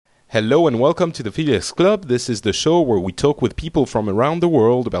Hello and welcome to the Phileas Club. This is the show where we talk with people from around the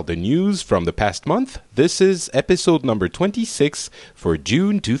world about the news from the past month. This is episode number 26 for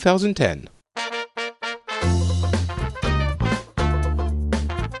June 2010.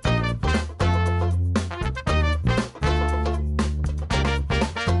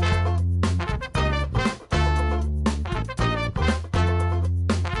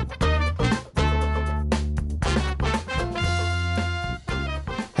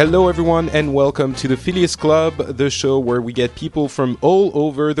 Hello everyone and welcome to the Phileas Club, the show where we get people from all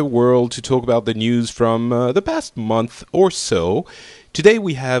over the world to talk about the news from the past month or so. Today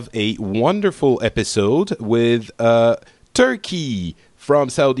we have a wonderful episode with Turkey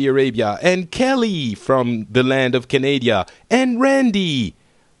from Saudi Arabia and Kelly from the land of Canada and Randy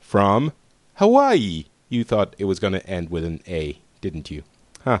from Hawaii. You thought it was going to end with an A, didn't you?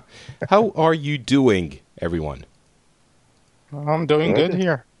 Huh. How are you doing, everyone? I'm doing good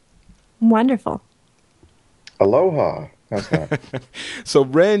here. Wonderful. Aloha. How's that? So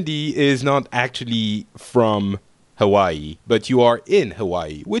Randy is not actually from Hawaii, but you are in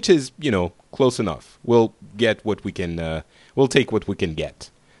Hawaii, which is, close enough. We'll get what we can, we'll take what we can get.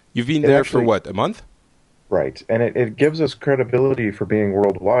 You've been there for what, a month? Right. And it gives us credibility for being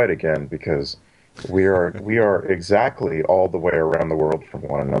worldwide again, because we are exactly all the way around the world from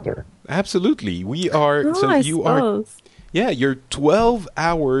one another. Absolutely. We are, Oh, so I you suppose. Yeah, you're 12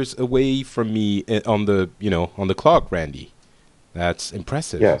 hours away from me on the, on the clock, Randy. That's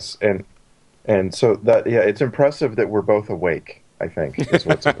impressive. Yes, and so that it's impressive that we're both awake, I think, is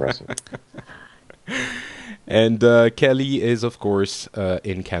what's impressive. And Kelly is, of course,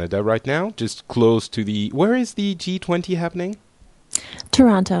 in Canada right now, just close to where is the G20 happening?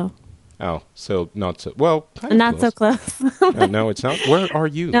 Toronto. Oh, so not so, well, kind of Not so close. No, it's not. Where are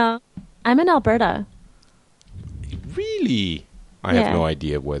you? No, I'm in Alberta. Really? I have no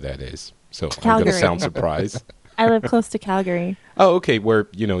idea where that is. So I'm Calgary. going to sound surprised. I live close to Calgary. Oh, okay, where,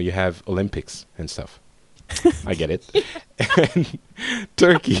 you have Olympics and stuff. I get it. And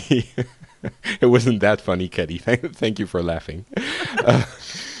Turkey. It wasn't that funny, Kelly. Thank you for laughing.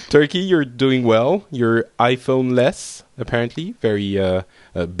 Turkey, you're doing well. You're iPhone-less, apparently. Very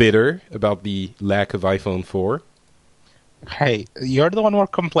bitter about the lack of iPhone 4. Hey, you're the one who are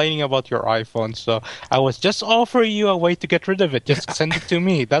complaining about your iPhone, so I was just offering you a way to get rid of it. Just send it to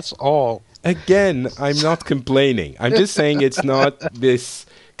me. That's all. Again, I'm not complaining. I'm just saying it's not this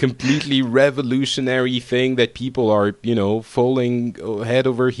completely revolutionary thing that people are, falling head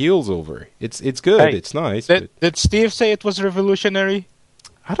over heels over. It's good. Hey, it's nice. Did Steve say it was revolutionary?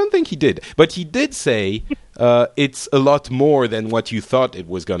 I don't think he did. But he did say it's a lot more than what you thought it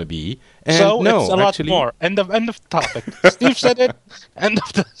was going to be. And so no, it's a lot more. End of topic. Steve said it. End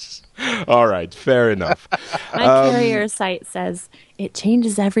of this. All right, fair enough. My carrier site says it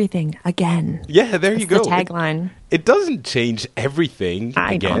changes everything again. Yeah, there you go. The tagline. It doesn't change everything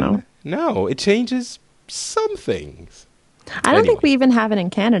I again. don't know. No, it changes some things. I don't think we even have it in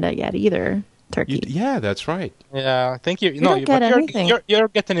Canada yet either. Turkey. Yeah, that's right. Yeah, thank you. don't get anything. You're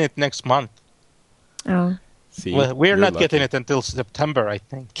getting it next month. Oh. See, Well, we're you're not lucky. getting it until September, I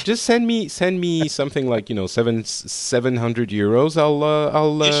think. Just send me something like 700 euros. I'll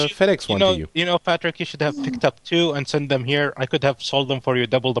FedEx one to you. You know, Patrick, you should have picked up 2 and sent them here. I could have sold them for you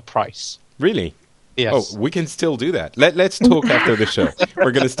double the price. Really? Yes. Oh, we can still do that. Let's talk after the show.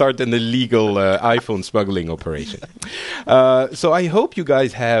 We're going to start an illegal iPhone smuggling operation. So I hope you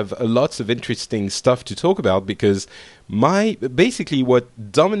guys have lots of interesting stuff to talk about, because basically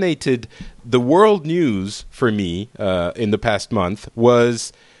what dominated the world news for me in the past month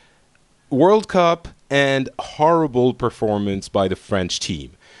was World Cup and horrible performance by the French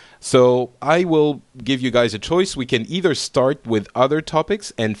team. So I will give you guys a choice. We can either start with other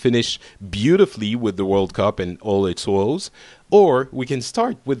topics and finish beautifully with the World Cup and all its woes, or we can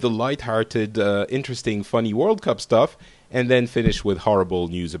start with the lighthearted, interesting, funny World Cup stuff and then finish with horrible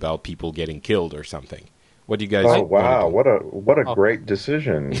news about people getting killed or something. What do you guys think? Oh, wow. What a great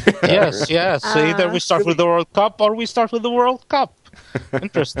decision. Yes. So either we start with the World Cup or we start with the World Cup.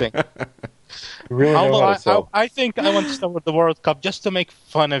 Interesting. Really know how to sell. I think I want to start with the World Cup just to make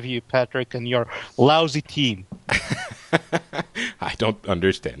fun of you, Patrick, and your lousy team. I don't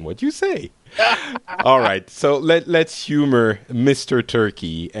understand what you say. All right, so let's humor Mr.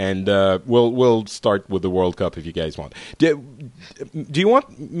 Turkey, and we'll start with the World Cup if you guys want. Do you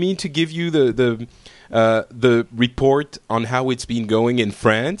want me to give you the report on how it's been going in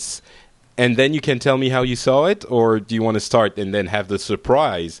France, and then you can tell me how you saw it, or do you want to start and then have the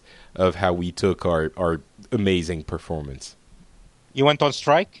surprise of how we took our amazing performance? You went on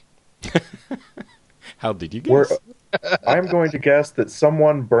strike? How did you guess? I'm going to guess that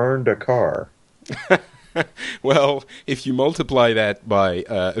someone burned a car. Well, if you multiply that by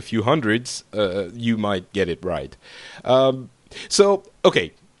a few hundreds, you might get it right.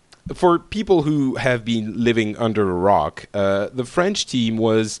 Okay, for people who have been living under a rock, the French team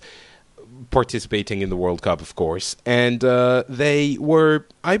was participating in the World Cup, of course, and they were,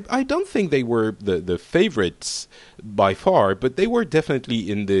 I don't think they were the favorites by far, but they were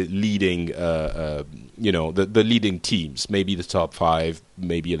definitely in the leading, the leading teams, maybe the top five,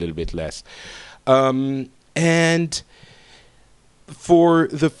 maybe a little bit less. And for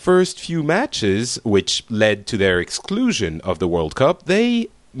the first few matches, which led to their exclusion of the World Cup, they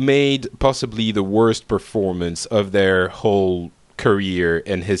made possibly the worst performance of their whole career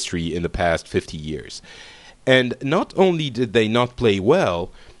and history in the past 50 years. And not only did they not play well,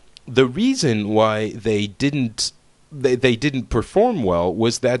 the reason why they didn't perform well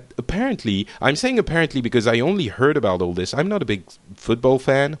was that apparently, I'm saying apparently because I only heard about all this. I'm not a big football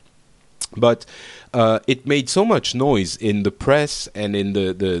fan. But it made so much noise in the press and in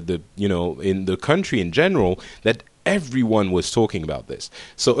the in the country in general that everyone was talking about this.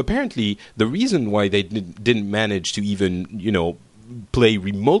 So apparently, the reason why they didn't manage to even play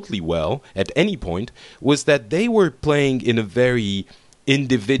remotely well at any point was that they were playing in a very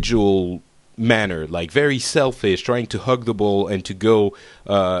individual manner, like very selfish, trying to hug the ball and to go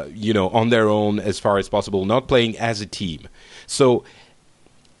on their own as far as possible, not playing as a team. So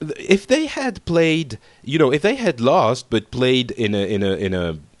if they had played, if they had lost but played in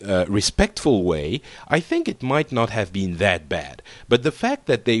a respectful way, I think it might not have been that bad. But the fact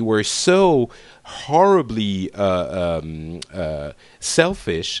that they were so horribly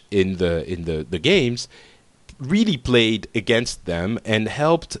selfish in the games really played against them and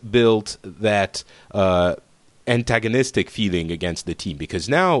helped build that antagonistic feeling against the team, because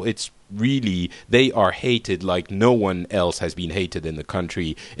now it's really, they are hated like no one else has been hated in the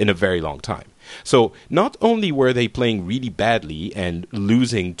country in a very long time. So not only were they playing really badly and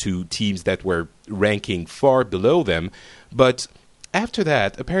losing to teams that were ranking far below them, but after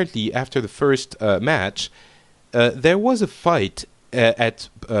that, apparently after the first match, there was a fight at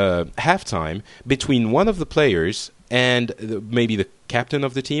halftime between one of the players and maybe the captain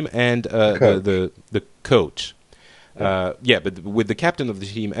of the team and the coach. But with the captain of the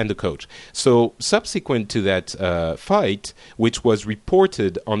team and the coach. So subsequent to that fight, which was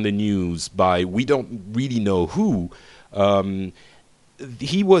reported on the news by we don't really know who,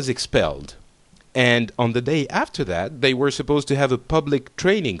 he was expelled. And on the day after that, they were supposed to have a public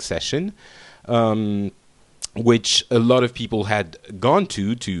training session, which a lot of people had gone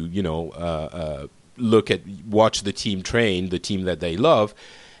to watch the team train, the team that they love,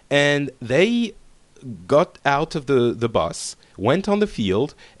 and they got out of the bus, went on the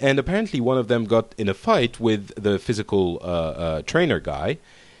field, and apparently one of them got in a fight with the physical trainer guy.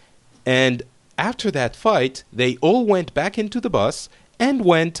 And after that fight, they all went back into the bus and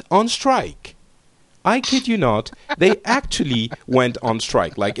went on strike. I kid you not, they actually went on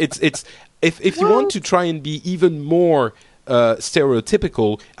strike. Like if you want to try and be even more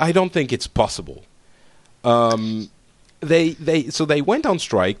stereotypical, I don't think it's possible. They went on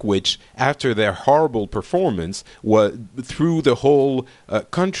strike, which after their horrible performance threw the whole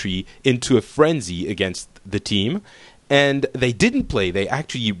country into a frenzy against the team, and they didn't play. They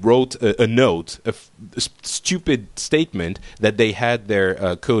actually wrote a note, a stupid statement that they had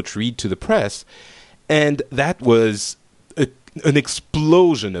their coach read to the press, and that was an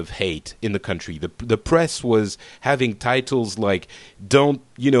explosion of hate in the country. The press was having titles like "Don't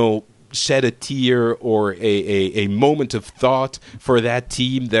shed a tear" or a moment of thought for that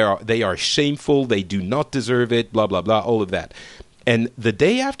team. They are shameful. They do not deserve it. Blah blah blah. All of that. And the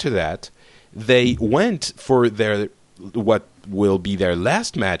day after that, they went for what will be their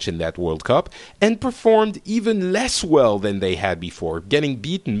last match in that World Cup and performed even less well than they had before, getting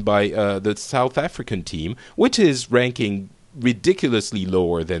beaten by the South African team, which is ranking ridiculously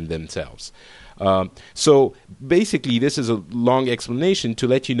lower than themselves. So basically, this is a long explanation to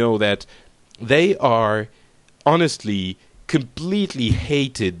let you know that they are honestly completely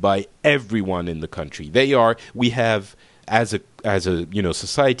hated by everyone in the country. We have as a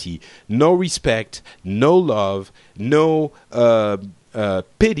society, no respect, no love, no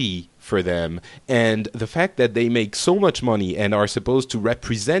pity for them, and the fact that they make so much money and are supposed to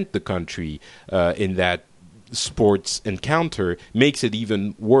represent the country in that sports encounter makes it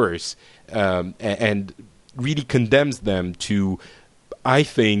even worse, and really condemns them to, I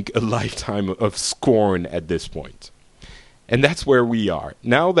think, a lifetime of scorn at this point. And that's where we are.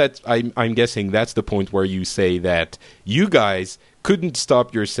 Now that I'm guessing that's the point where you say that you guys couldn't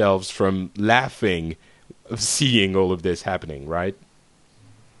stop yourselves from laughing of seeing all of this happening, right?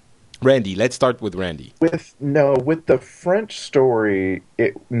 Randy, let's start with Randy. With the French story,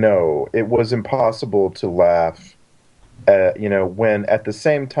 it was impossible to laugh at, when at the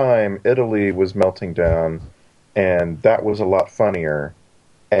same time Italy was melting down, and that was a lot funnier.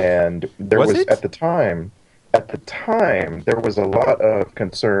 And there was at the time there was a lot of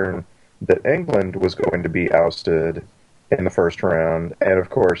concern that England was going to be ousted in the first round, and of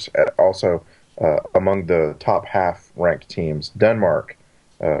course also among the top half ranked teams, Denmark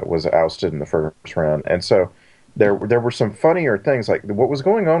was ousted in the first round, and so there were some funnier things, like what was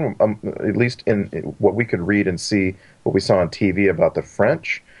going on, at least in what we could read and see, what we saw on TV about the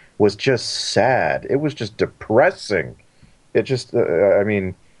French was just sad. It was just depressing. It just,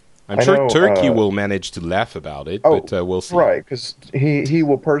 I'm sure Turkey will manage to laugh about it, but we'll see. Right, because he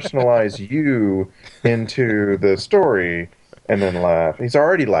will personalize you into the story and then laugh. He's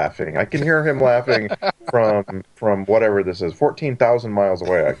already laughing. I can hear him laughing from whatever this is, 14,000 miles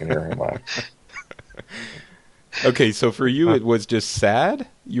away. I can hear him laugh. Okay, so for you, it was just sad.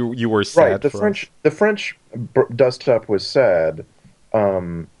 You were sad. Right. The French dust up was sad.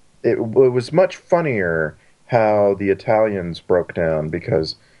 It was much funnier how the Italians broke down,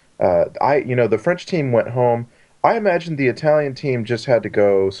 because the French team went home. I imagine the Italian team just had to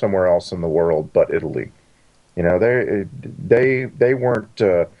go somewhere else in the world but Italy. They weren't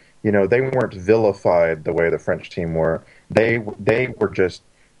they weren't vilified the way the French team were. They were just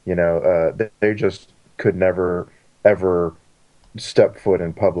they just could never ever step foot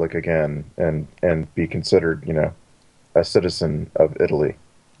in public again and be considered a citizen of Italy.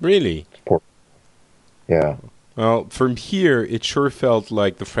 Really? Yeah. Well, from here, it sure felt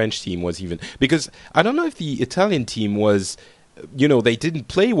like the French team was even... Because I don't know if the Italian team was... they didn't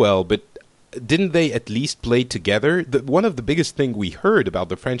play well, but didn't they at least play together? One of the biggest thing we heard about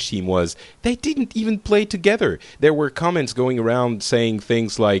the French team was they didn't even play together. There were comments going around saying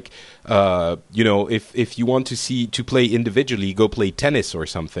things like, if you want to play individually, go play tennis or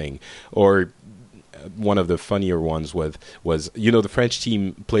something. Or one of the funnier ones was the French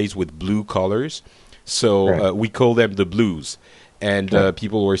team plays with blue colors. So right. We call them the Blues. And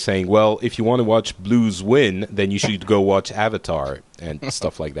people were saying, well, if you want to watch Blues win, then you should go watch Avatar and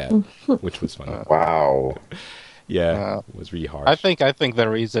stuff like that, which was funny. Wow. Yeah, it was really hard. I think the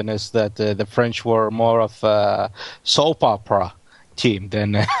reason is that the French were more of a soap opera team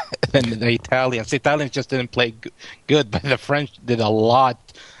than the Italians. The Italians just didn't play good, but the French did a lot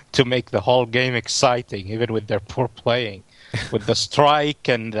to make the whole game exciting, even with their poor playing. With the strike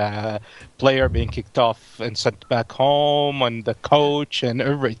and player being kicked off and sent back home, and the coach and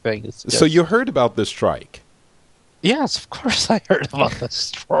everything. So you heard about the strike? Yes, of course I heard about the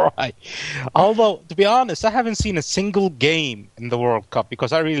strike. Although, to be honest, I haven't seen a single game in the World Cup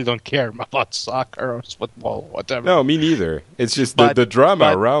because I really don't care about soccer or football or whatever. No, me neither. It's just the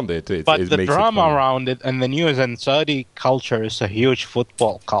drama around it. It the makes drama it around it and the news, and Saudi culture is a huge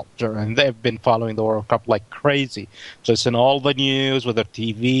football culture, and they've been following the World Cup like crazy. So it's in all the news, whether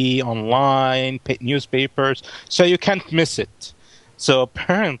TV, online, newspapers, so you can't miss it. So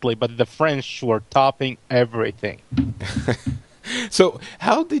apparently, but the French were topping everything. So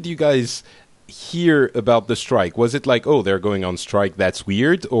how did you guys hear about the strike? Was it like, oh, they're going on strike, that's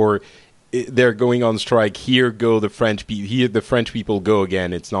weird? Or they're going on strike, here go the French people, here the French people go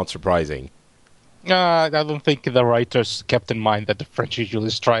again, it's not surprising? I don't think the writers kept in mind that the French usually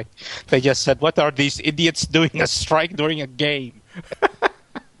strike. They just said, what are these idiots doing a strike during a game?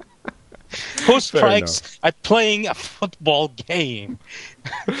 Who strikes at playing a football game?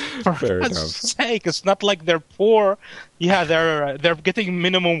 For God's sake, it's not like they're poor. Yeah, they're getting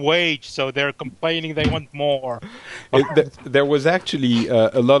minimum wage, so they're complaining they want more. There was actually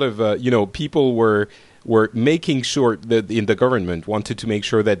a lot of people were making sure that in the government wanted to make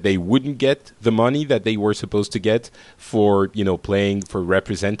sure that they wouldn't get the money that they were supposed to get for playing, for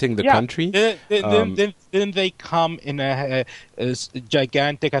representing the country. Didn't they come in a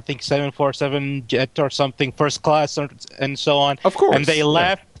gigantic, I think 747 jet or something, first class and so on? Of course. And they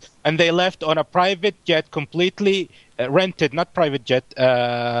left. And they left on a private jet, completely rented, not private jet.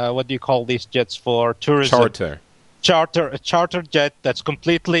 What do you call these jets for tourism? A charter jet that's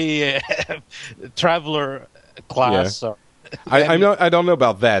completely traveler class. Yeah. I don't know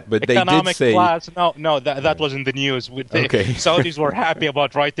about that, but they did say class. No, that was in the news. Okay. Saudis were happy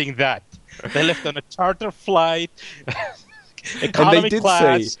about writing that. They left on a charter flight, economy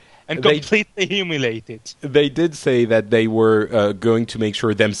class. and completely humiliated. They did say that they were going to make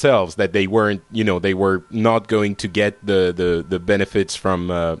sure themselves that they weren't, they were not going to get the benefits from,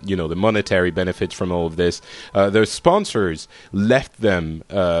 the monetary benefits from all of this. Their sponsors left them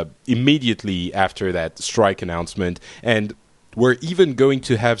immediately after that strike announcement, and we're even going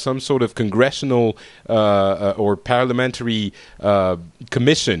to have some sort of congressional or parliamentary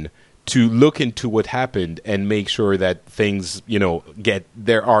commission to look into what happened and make sure that things,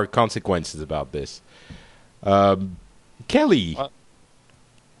 there are consequences about this. Kelly,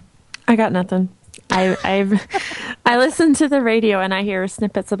 I got nothing. I listen to the radio and I hear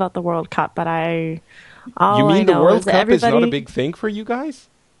snippets about the World Cup, but you mean the World Cup is not a big thing for you guys?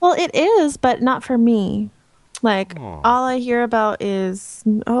 Well, it is, but not for me. Like, all I hear about is,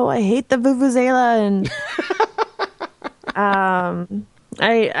 I hate the vuvuzela, and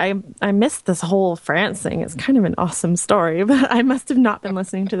I missed this whole France thing. It's kind of an awesome story, but I must have not been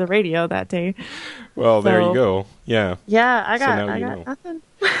listening to the radio that day. Well, there you go. Yeah. Yeah, I got nothing.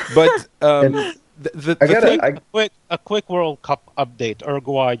 But a quick World Cup update.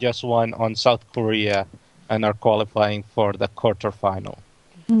 Uruguay just won on South Korea and are qualifying for the quarterfinal.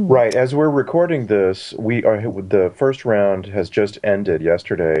 Right. As we're recording this, the first round has just ended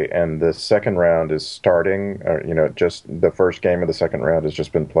yesterday, and the second round is starting. Just the first game of the second round has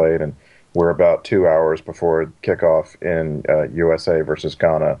just been played, and we're about 2 hours before kickoff in USA versus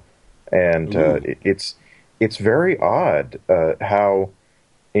Ghana. And it's very odd how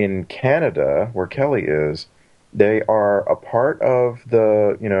in Canada, where Kelly is, they are a part of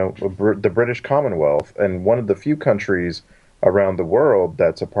the British Commonwealth, and one of the few countries around the world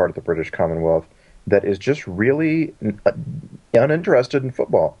that's a part of the British Commonwealth that is just really uninterested in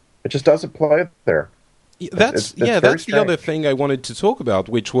football. It just doesn't play there. That's the other thing I wanted to talk about,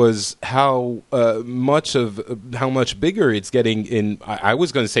 which was how much bigger it's getting in. I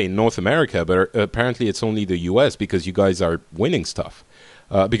was going to say in North America, but apparently it's only the U.S. because you guys are winning stuff.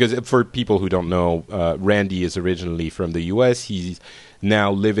 Because for people who don't know, Randy is originally from the U.S. He's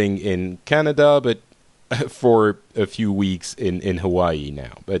now living in Canada, but for a few weeks in Hawaii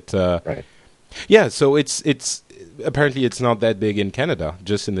now. But right. Yeah, so it's apparently it's not that big in Canada,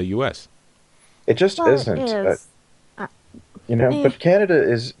 just in the U.S. It just isn't. It is. But Canada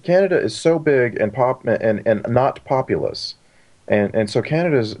is so big and not populous, and so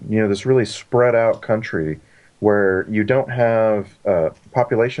Canada's this really spread out country where you don't have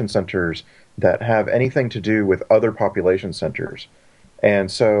population centers that have anything to do with other population centers.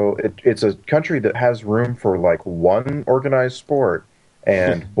 And so it's a country that has room for like one organized sport,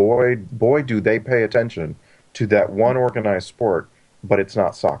 and boy do they pay attention to that one organized sport, but it's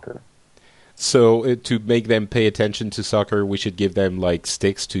not soccer. So to make them pay attention to soccer, we should give them like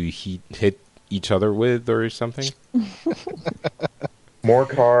sticks to hit each other with or something? More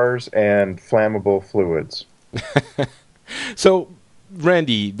cars and flammable fluids. So,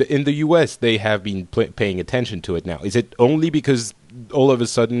 Randy, in the U.S., they have been paying attention to it now. Is it only because all of a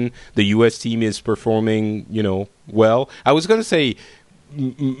sudden the U.S. team is performing, well? I was going to say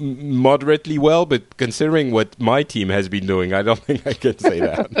moderately well, but considering what my team has been doing, I don't think I can say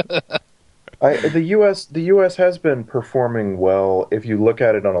that. The U.S. has been performing well if you look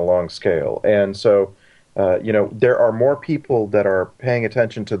at it on a long scale. And so, there are more people that are paying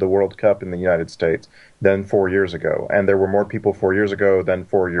attention to the World Cup in the United States than 4 years ago. And there were more people 4 years ago than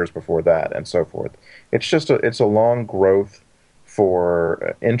 4 years before that, and so forth. It's just it's a long growth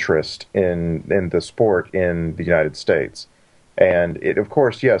for interest in the sport in the United States. And it, of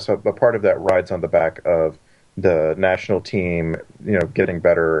course, yes, a part of that rides on the back of the national team, getting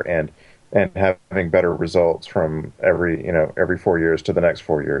better and having better results from every 4 years to the next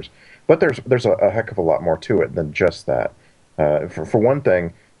 4 years. But there's a heck of a lot more to it than just that. For one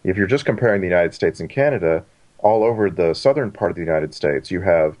thing, if you're just comparing the United States and Canada, all over the southern part of the United States, you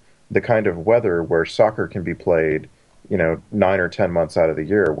have the kind of weather where soccer can be played, 9 or 10 months out of the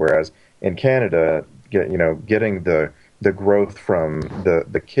year, whereas in Canada, getting the growth from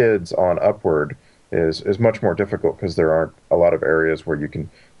the kids on upward is much more difficult because there aren't a lot of areas where you can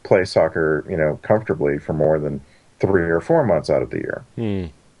play soccer, comfortably for more than 3 or 4 months out of the year.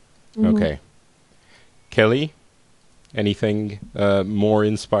 Okay. Kelly, anything more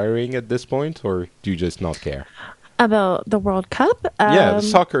inspiring at this point, or do you just not care? About the World Cup? Yeah,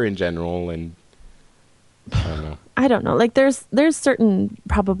 soccer in general, and I don't know. Like, there's certain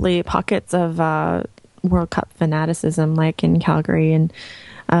probably pockets of World Cup fanaticism, like in Calgary and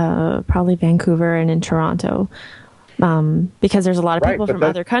probably Vancouver and in Toronto. Because there's a lot of people from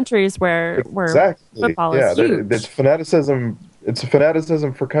other countries where football is huge. It's fanaticism. It's a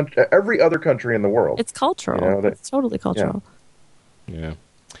fanaticism for every other country in the world. It's cultural. It's totally cultural. Yeah.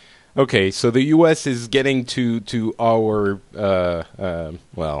 Okay, so the U.S. is getting to our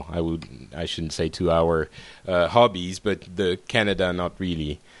well, I shouldn't say to our hobbies, but the Canada not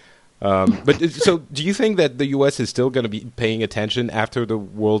really. So, do you think that the U.S. is still going to be paying attention after the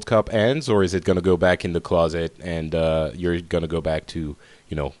World Cup ends, or is it going to go back in the closet and you're going to go back to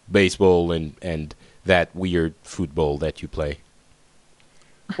baseball and that weird football that you play?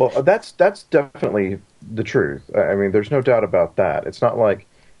 Well, that's definitely the truth. I mean, there's no doubt about that. It's not like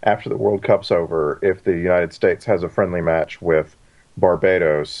after the World Cup's over, if the United States has a friendly match with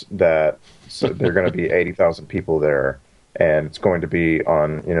Barbados, that there are going to be 80,000 people there, and it's going to be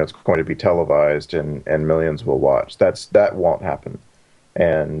it's going to be televised, and millions will watch. That won't happen,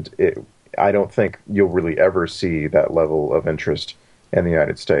 and I don't think you'll really ever see that level of interest in the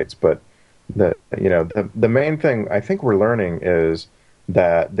United States. But the main thing I think we're learning is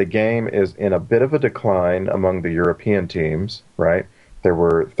that the game is in a bit of a decline among the European teams, right? There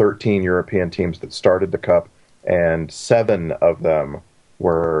were 13 European teams that started the Cup, and 7 of them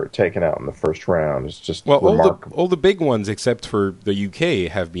were taken out in the first round. It's just remarkable. All the big ones, except for the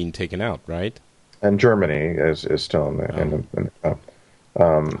UK, have been taken out, right? And Germany is still in the Cup.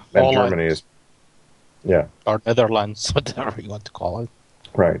 And Germany is, yeah. Or Netherlands, whatever you want to call it.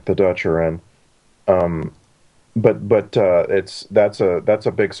 Right, the Dutch are in. But that's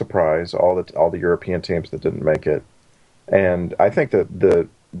a big surprise. All the European teams that didn't make it. And I think that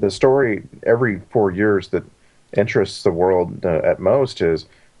the story every 4 years that interests the world at most is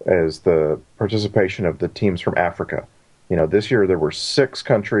the participation of the teams from Africa. This year there were 6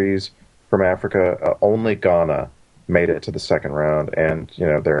 countries from Africa. Only Ghana made it to the second round, and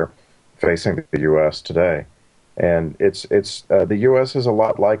they're facing the U.S. today. And it's the U.S. is a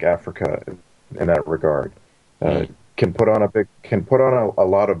lot like Africa in that regard. Can put on a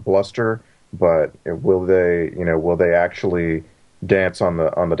lot of bluster. But will they actually dance on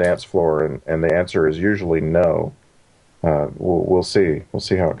the dance floor? And the answer is usually no. We'll see. We'll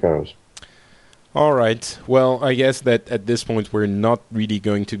see how it goes. All right. Well, I guess that at this point we're not really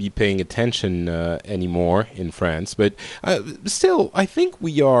going to be paying attention anymore in France. But still, I think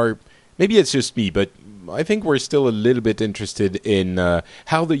we are. Maybe it's just me, but I think we're still a little bit interested in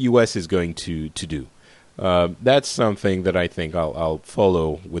how the U.S. is going to do. That's something that I think I'll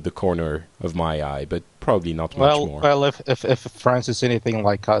follow with the corner of my eye, but probably not much more. Well, if France is anything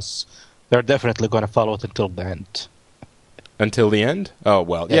like us, they're definitely going to follow it until the end. Until the end? Oh,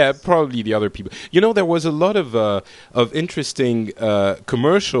 well, yes. Yeah, probably the other people. There was a lot of interesting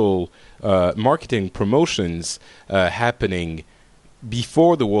commercial marketing promotions happening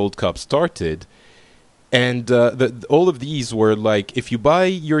before the World Cup started. And all of these were like, if you buy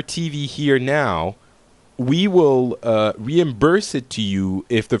your TV here now, we will reimburse it to you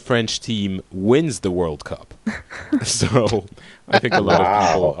if the French team wins the World Cup. So I think a lot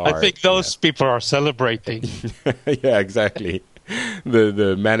of people are. I think those people are celebrating. Yeah, exactly.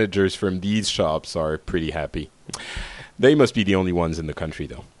 The managers from these shops are pretty happy. They must be the only ones in the country,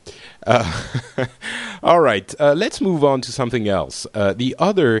 though. All right, let's move on to something else. The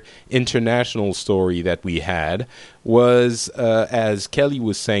other international story that we had was, as Kelly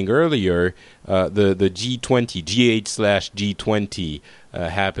was saying earlier, the G20, G8/G20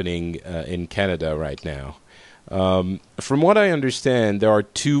 happening in Canada right now. From what I understand, there are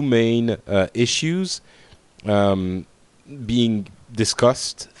 2 main issues being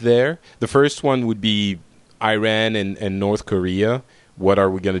discussed there. The first one would be Iran and North Korea. What are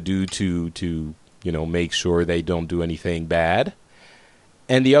we going to do to make sure they don't do anything bad?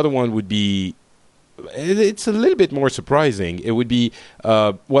 And the other one would be, it's a little bit more surprising. It would be,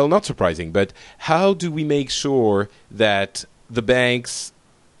 not surprising, but how do we make sure that the banks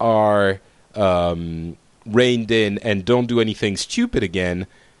are reined in and don't do anything stupid again,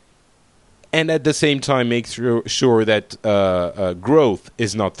 and at the same time make sure that growth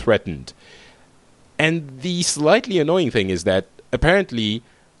is not threatened? And the slightly annoying thing is that apparently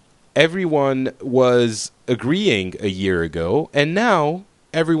everyone was agreeing a year ago, and now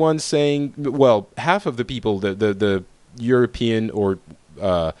everyone's saying, well, half of the people, the European or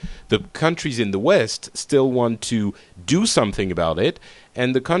the countries in the West still want to do something about it,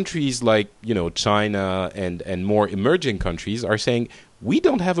 and the countries like China and more emerging countries are saying, we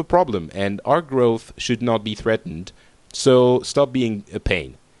don't have a problem and our growth should not be threatened, so stop being a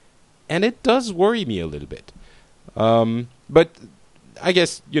pain. And it does worry me a little bit. But I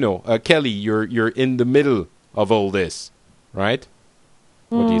guess, Kelly, you're in the middle of all this, right?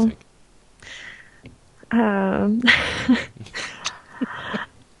 What do you think?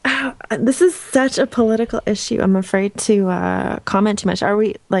 This is such a political issue. I'm afraid to comment too much. Are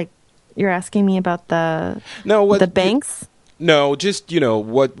we, you're asking me about the banks? No, just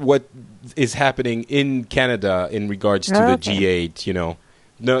what is happening in Canada in regards to the G8.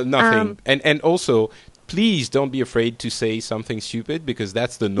 No, nothing. And also, please don't be afraid to say something stupid because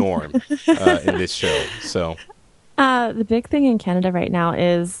that's the norm in this show. So, the big thing in Canada right now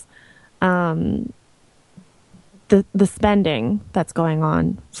is the spending that's going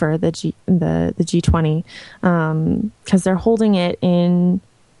on for the G20 because they're holding it in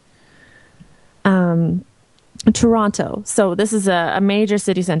Toronto. So this is a major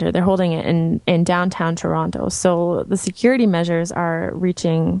city center. They're holding it in downtown Toronto. So the security measures are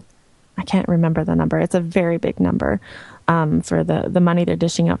reaching, I can't remember the number. It's a very big number for the money they're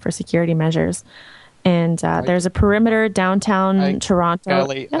dishing out for security measures. And there's a perimeter downtown Toronto.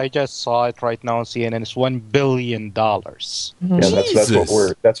 Kelly, I just saw it right now on CNN. It's $1 billion. Mm-hmm.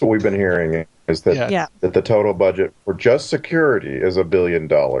 Yeah, that's what we've been hearing is that that the total budget for just security is $1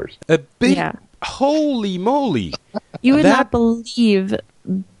 billion. A big, holy moly! You would not believe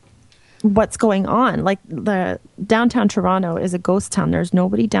what's going on. Like the downtown Toronto is a ghost town. There's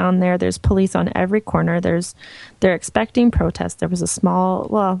nobody down there. There's police on every corner. They're expecting protests. There was a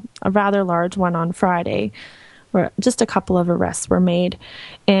rather large one on Friday where just a couple of arrests were made.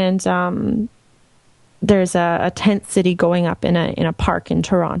 And there's a tent city going up in a park in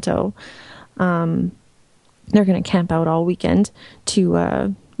Toronto. They're going to camp out all weekend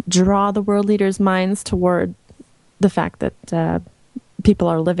to draw the world leaders' minds toward the fact that people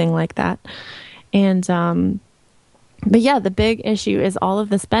are living like that. And but yeah, the big issue is all of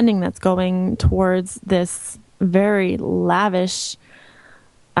the spending that's going towards this very lavish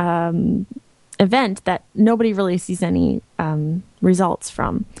event that nobody really sees any results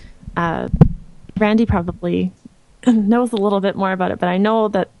from. Randy probably knows a little bit more about it, but I know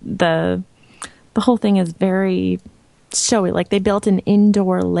that the whole thing is very showy. Like they built an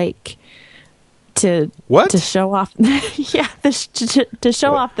indoor lake to show off to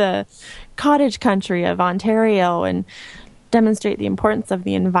show off the cottage country of Ontario and demonstrate the importance of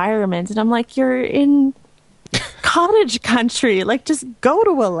the environment. And I'm like, you're in cottage country, like just go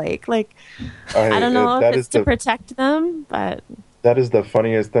to a lake. Like I don't know if it's to protect them, but that is the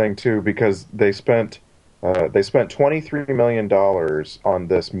funniest thing too, because they spent $23 million on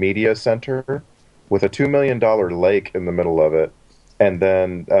this media center with a $2 million lake in the middle of it, and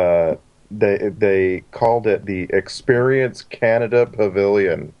then they called it the Experience Canada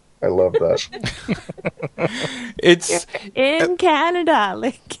Pavilion. I love that. It's in Canada,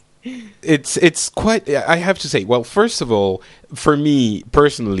 like it's quite. I have to say. Well, first of all, for me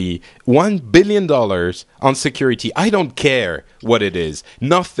personally, $1 billion on security. I don't care what it is.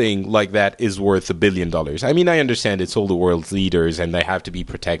 Nothing like that is worth $1 billion. I mean, I understand it's all the world's leaders and they have to be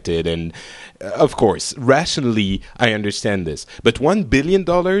protected, and of course, rationally, I understand this. But $1 billion,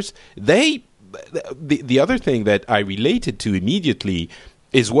 the other thing that I related to immediately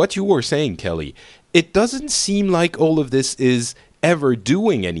is what you were saying, Kelly. It doesn't seem like all of this is ever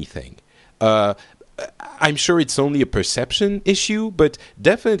doing anything. I'm sure it's only a perception issue, but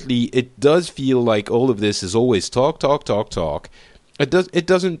definitely it does feel like all of this is always talk. It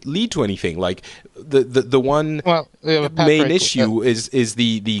doesn't lead to anything. Like the one main issue is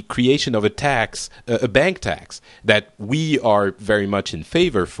the creation of a tax, a bank tax that we are very much in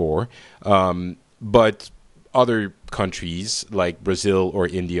favor for, but other countries like Brazil or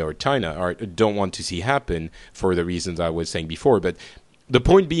India or China don't want to see happen for the reasons I was saying before. But the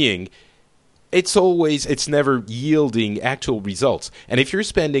point being, it's never yielding actual results. And if you're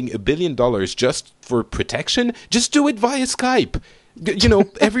spending $1 billion just for protection, just do it via Skype.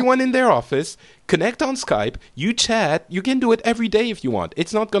 Everyone in their office, connect on Skype, you chat, you can do it every day if you want.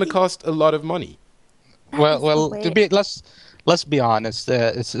 It's not going to cost a lot of money. Well, let's be honest.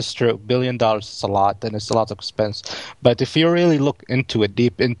 It's true. $1 billion is a lot, and it's a lot of expense. But if you really look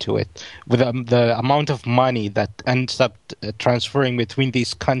deep into it, with the amount of money that ends up transferring between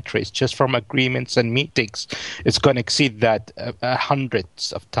these countries just from agreements and meetings, it's going to exceed that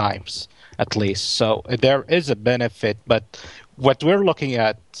hundreds of times at least. So there is a benefit, but what we're looking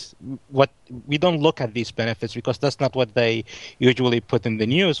at, we don't look at these benefits because that's not what they usually put in the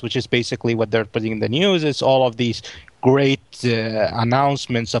news, which is basically what they're putting in the news is all of these great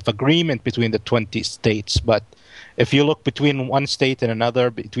announcements of agreement between the 20 states. But if you look between one state and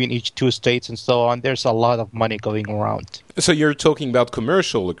another, between each two states and so on, there's a lot of money going around. So you're talking about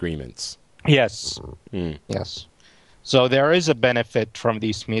commercial agreements? Yes. Yes. So there is a benefit from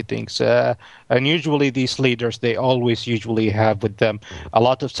these meetings, and usually these leaders, they always usually have with them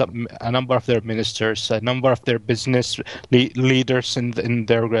a number of their ministers, a number of their business leaders in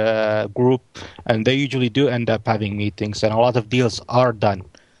their group, and they usually do end up having meetings, and a lot of deals are done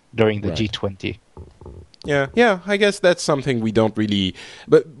during the G20. Yeah. I guess that's something we don't really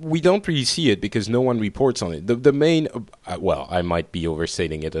see it because no one reports on it. The main, well, I might be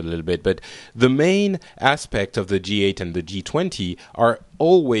overstating it a little bit, but the main aspect of the G8 and the G20 are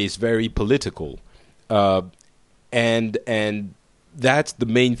always very political, and that's the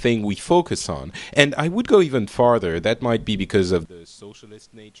main thing we focus on. And I would go even farther. That might be because of the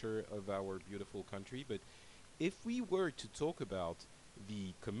socialist nature of our beautiful country, but if we were to talk about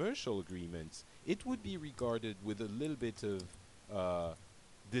the commercial agreements, it would be regarded with a little bit of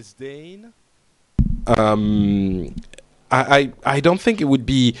disdain. I don't think it would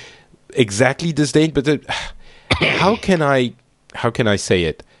be exactly disdain, but how can I say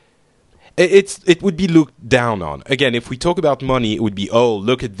it? It would be looked down on. Again, if we talk about money, it would be, oh,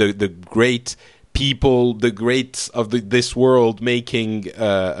 look at the great people, the greats of this world making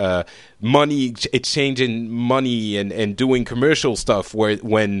money, exchanging money and doing commercial stuff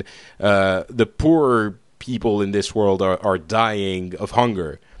when the poor people in this world are dying of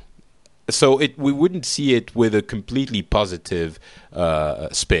hunger. So we wouldn't see it with a completely positive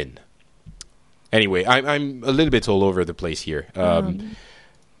spin. Anyway, I'm a little bit all over the place here.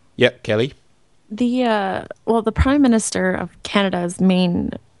 Yeah, Kelly? The Prime Minister of Canada's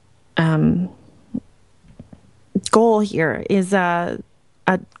main goal here is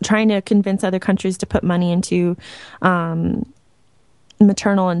trying to convince other countries to put money into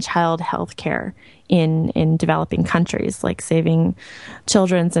maternal and child health care in developing countries, like saving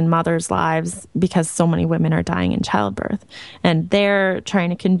children's and mothers' lives because so many women are dying in childbirth. And they're trying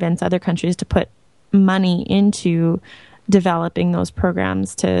to convince other countries to put money into developing those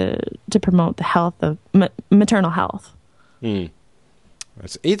programs to promote the health of maternal health.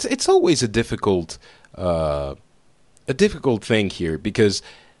 It's always a difficult thing here because,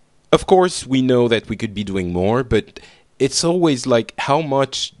 of course, we know that we could be doing more, but it's always like, how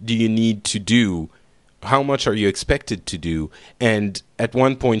much do you need to do? How much are you expected to do? And at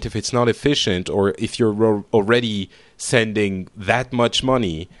one point, if it's not efficient, or if you're already sending that much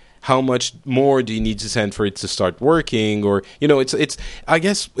money, how much more do you need to send for it to start working? Or, it's I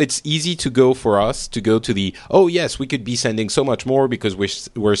guess it's easy to go for us to go to the, oh yes, we could be sending so much more because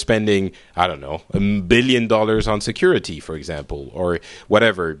we're spending, I don't know, $1 billion on security, for example, or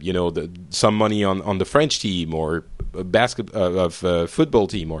whatever, some money on the French team or football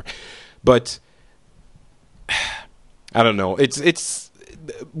team, but I don't know.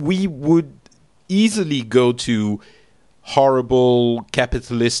 We would easily go to horrible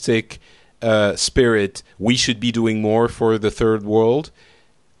capitalistic spirit. We should be doing more for the third world.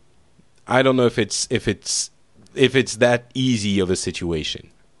 I don't know if it's that easy of a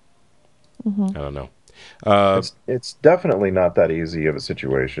situation. Mm-hmm. I don't know. It's definitely not that easy of a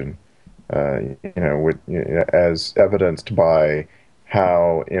situation. As evidenced by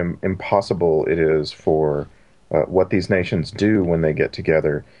how impossible it is for what these nations do when they get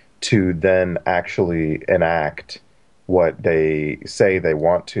together to then actually enact what they say they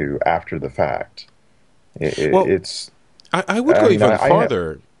want to after the fact. I would go even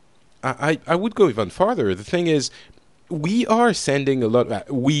farther. I would go even farther. The thing is, we are sending a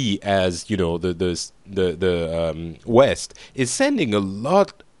lot. We, as the West, is sending a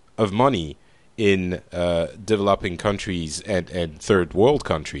lot of money in developing countries and third world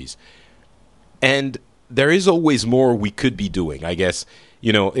countries, and there is always more we could be doing. I guess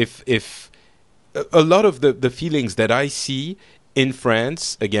if a lot of the feelings that I see in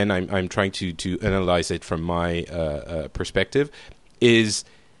France, again, I'm trying to analyze it from my perspective, is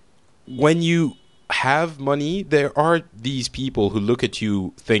when you have money, there are these people who look at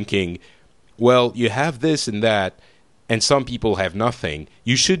you thinking, well, you have this and that, and some people have nothing.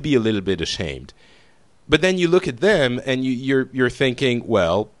 You should be a little bit ashamed. But then you look at them and you're thinking,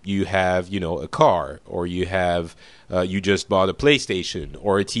 well, you have a car, or you have you just bought a PlayStation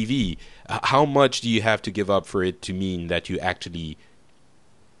or a TV. How much do you have to give up for it to mean that you actually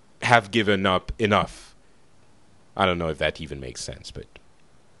have given up enough? I don't know if that even makes sense, but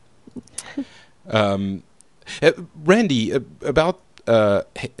Randy, about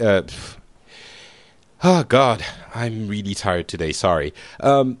oh God, I'm really tired today. Sorry.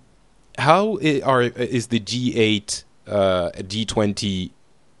 How is the G8, G20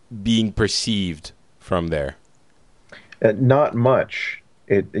 being perceived from there? Not much.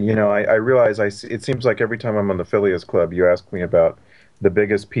 I realize it seems like every time I'm on the Phileas Club, you ask me about the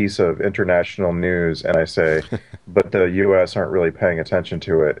biggest piece of international news, and I say, but the U.S. aren't really paying attention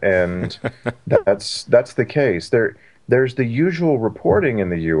to it, and that's the case. There's the usual reporting in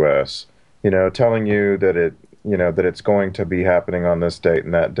the U.S., telling you that it's going to be happening on this date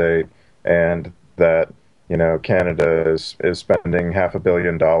and that date, and that Canada is spending $500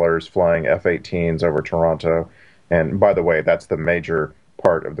 million flying F-18s over Toronto. And by the way, that's the major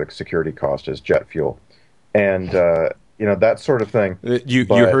part of the security cost is jet fuel. And, that sort of thing. You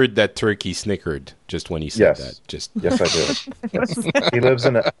heard that Turkey snickered just when he said that. Yes, I did. Yes.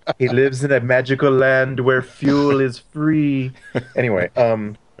 He lives in a magical land where fuel is free. Anyway,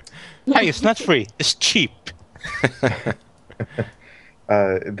 hey, it's not free. It's cheap.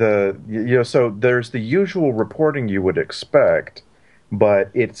 So there's the usual reporting you would expect,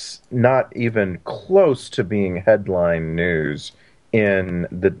 but it's not even close to being headline news in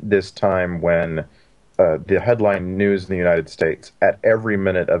this time when the headline news in the United States at every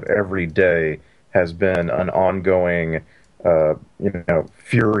minute of every day has been an ongoing,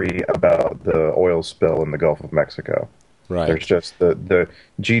 fury about the oil spill in the Gulf of Mexico. Right. There's just the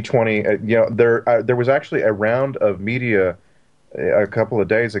G20. There was actually a round of media a couple of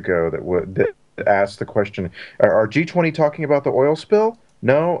days ago that asked the question: Are G20 talking about the oil spill?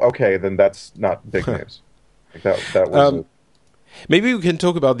 No. Okay, then that's not big news. That was. Maybe we can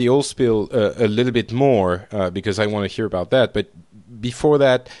talk about the oil spill a little bit more because I want to hear about that. But before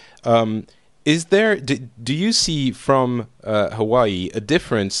that, do you see from Hawaii a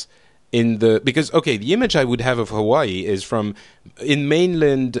difference in because the image I would have of Hawaii is from in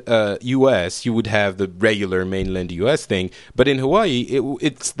mainland U.S. you would have the regular mainland U.S. thing, but in Hawaii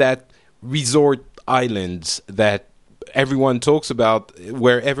it's that resort islands that everyone talks about,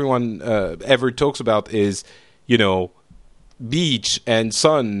 where everyone ever talks about is beach and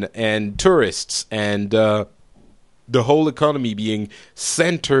sun and tourists and the whole economy being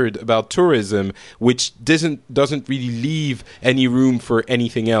centered about tourism, which doesn't really leave any room for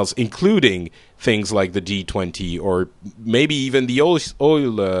anything else, including things like the G20 or maybe even the oil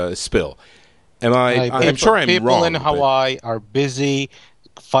spill. I'm sure I'm people wrong. People in Hawaii are busy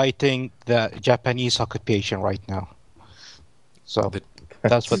fighting the Japanese occupation right now. So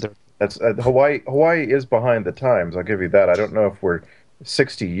that's what they're... Hawaii is behind the times. I'll give you that. I don't know if we're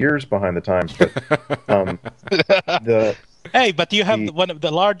 60 years behind the times, but hey, but you have one of the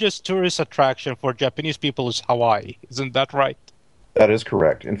largest tourist attraction for Japanese people is Hawaii. Isn't that right? That is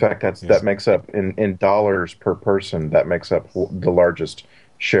correct. In fact, that makes up in dollars per person. That makes up the largest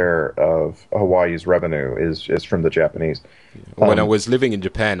share of Hawaii's revenue is from the Japanese. When I was living in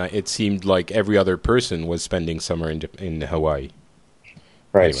Japan, it seemed like every other person was spending summer in Hawaii.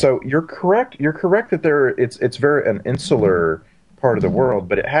 Right. Anyway. So you're correct. You're correct that it's very an insular part of the world,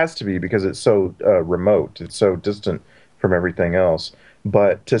 but it has to be because it's so remote. It's so distant from everything else.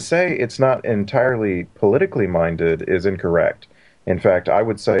 But to say it's not entirely politically minded is incorrect. In fact, I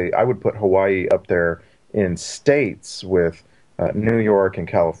would put Hawaii up there in states with New York and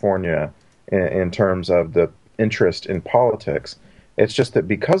California in terms of the interest in politics. It's just that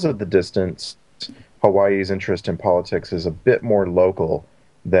because of the distance, Hawaii's interest in politics is a bit more local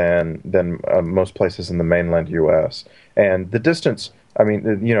than most places in the mainland U.S. And the distance, I mean,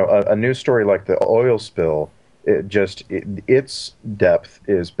 a news story like the oil spill, its depth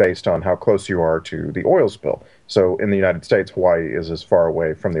is based on how close you are to the oil spill. So in the United States, Hawaii is as far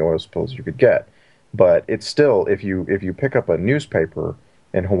away from the oil spill as you could get. But it's still, if you pick up a newspaper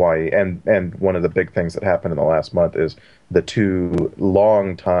in Hawaii, and one of the big things that happened in the last month is the two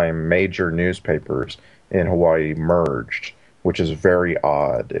long-time major newspapers in Hawaii merged, which is very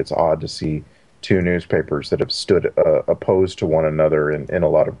odd. It's odd to see two newspapers that have stood opposed to one another in a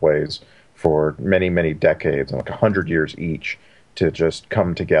lot of ways for many, many decades, like 100 years each, to just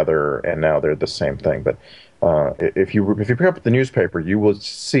come together, and now they're the same thing. But if you pick up the newspaper, you will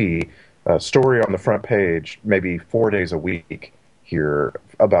see a story on the front page maybe 4 days a week here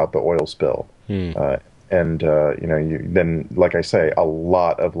about the oil spill. Then, like I say, a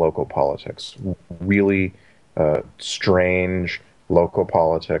lot of local politics, really strange local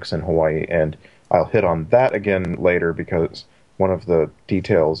politics in Hawaii, and I'll hit on that again later because one of the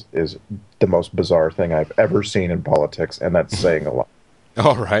details is the most bizarre thing I've ever seen in politics, and that's saying a lot.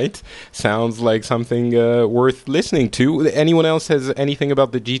 All right. Sounds like something worth listening to. Anyone else has anything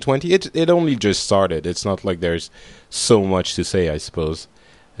about the G20? It only just started. It's not like there's so much to say, I suppose,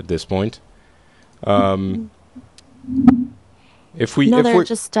 at this point.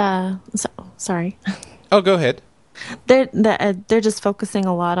 Sorry. Oh, go ahead. They're just focusing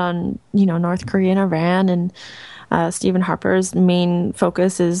a lot on North Korea and Iran, and Stephen Harper's main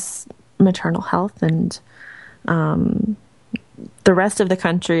focus is maternal health, and the rest of the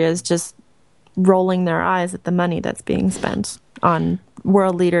country is just rolling their eyes at the money that's being spent on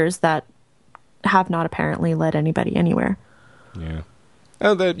world leaders that have not apparently led anybody anywhere. Yeah.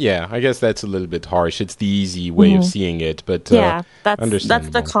 I guess that's a little bit harsh. It's the easy way of seeing it, but that's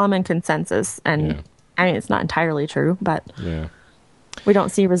the common consensus, and I mean, it's not entirely true, but Yeah. we don't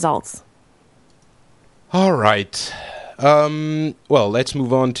see results. All right. Well, let's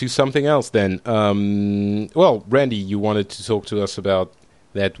move on to something else then. Well, Randy, you wanted to talk to us about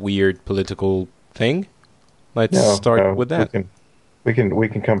that weird political thing? Let's start with that. We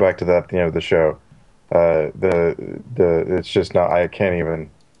can come back to that at the end of the show. It's just not. I can't even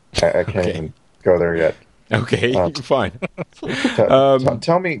go there yet. Okay, fine.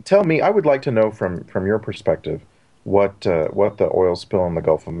 Tell me. I would like to know from your perspective what the oil spill in the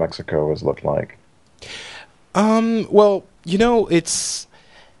Gulf of Mexico has looked like. Well,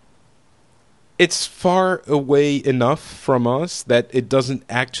 it's far away enough from us that it doesn't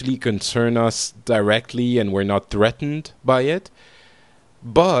actually concern us directly, and we're not threatened by it.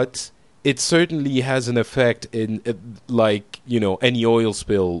 But it certainly has an effect in, like, any oil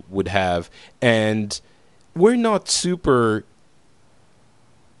spill would have. And we're not super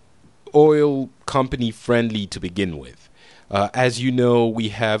oil company friendly to begin with. As you know,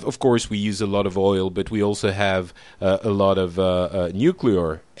 we use a lot of oil, but we also have a lot of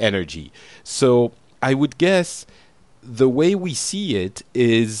nuclear energy. So I would guess the way we see it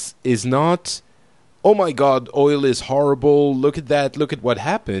is not, oh my God, oil is horrible, look at that, look at what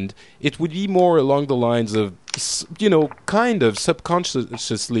happened. It would be more along the lines of, kind of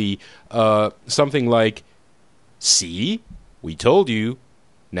subconsciously something like, see, we told you,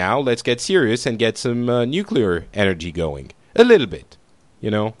 now let's get serious and get some nuclear energy going. A little bit,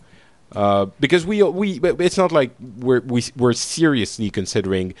 because it's not like we're seriously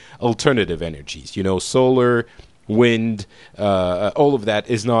considering alternative energies. Solar, wind, all of that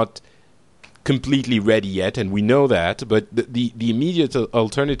is not completely ready yet, and we know that. But the immediate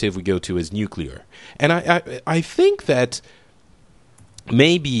alternative we go to is nuclear, and I think that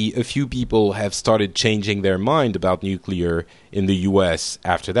maybe a few people have started changing their mind about nuclear in the U.S.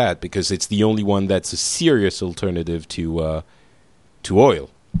 after that, because it's the only one that's a serious alternative to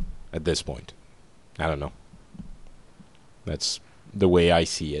oil at this point. I don't know. That's the way I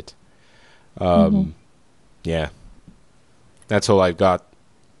see it. Yeah. That's all I've got.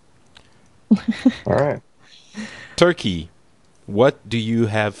 All right. Turkey, what do you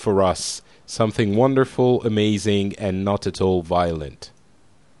have for us? Something wonderful, amazing, and not at all violent.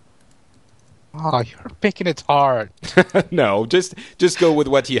 Oh, you're picking it hard. No, just go with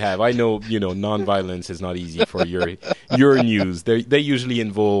what you have. I know, non-violence is not easy for your news. They usually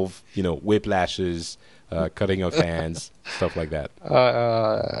involve, whiplashes, cutting of hands, stuff like that.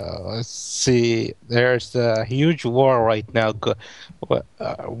 Let's see. There's a huge war right now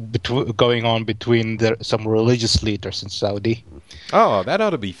going on between some religious leaders in Saudi. Oh, that ought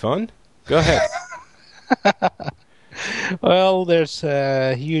to be fun. Go ahead. Well, there's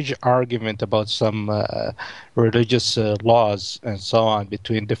a huge argument about some religious laws and so on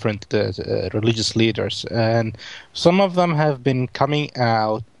between different religious leaders. And some of them have been coming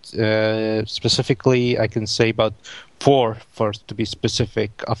out, specifically, I can say about four, to be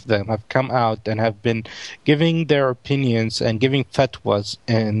specific, of them have come out and have been giving their opinions and giving fatwas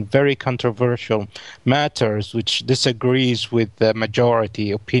in very controversial matters which disagrees with the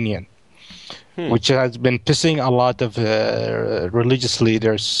majority opinion. Which has been pissing a lot of religious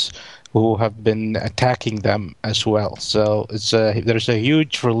leaders who have been attacking them as well. So there's a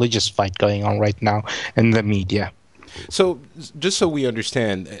huge religious fight going on right now in the media. So just so we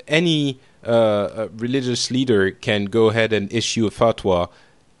understand, any religious leader can go ahead and issue a fatwa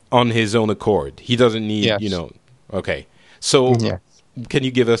on his own accord. He doesn't need, Okay. So can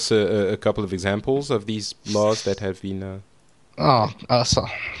you give us a couple of examples of these laws that have been...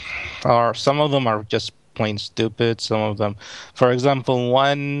 Some of them are just plain stupid. Some of them, for example,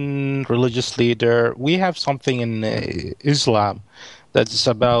 one religious leader, we have something in Islam that's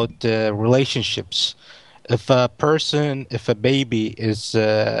about relationships. If a baby is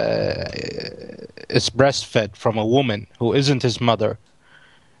breastfed from a woman who isn't his mother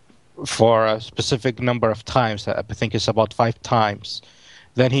for a specific number of times, I think it's about 5 times,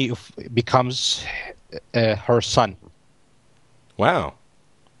 then he becomes her son. Wow.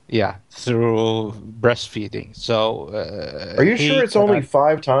 Yeah, through breastfeeding. So, are you sure it's only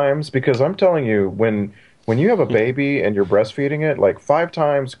 5 times? Because I'm telling you, when you have a baby and you're breastfeeding it, like 5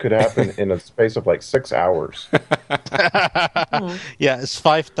 times could happen in a space of like 6 hours. Yeah, it's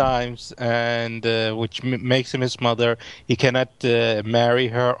 5 times, and which makes him his mother. He cannot marry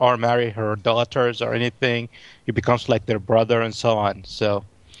her or marry her daughters or anything. He becomes like their brother and so on. So,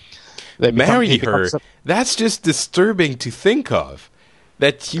 marry her. That's just disturbing to think of.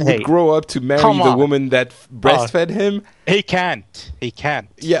 That he would grow up to marry the woman that breastfed him? He can't.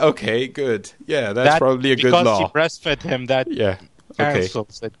 Yeah, okay, good. Yeah, that's probably a good law. Because she breastfed him,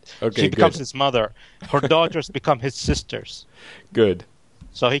 cancels it. Okay, She becomes good. his mother. Her daughters become his sisters. Good.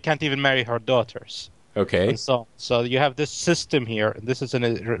 So he can't even marry her daughters. Okay. And so you have this system here. This is a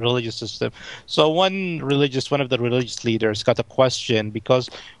religious system. So one of the religious leaders got a question because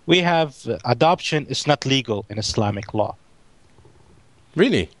we have adoption is not legal in Islamic law.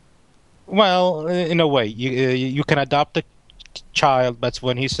 Really? Well, in a way, you can adopt a child, but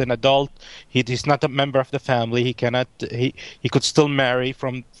when he's an adult, he's not a member of the family. He cannot. He could still marry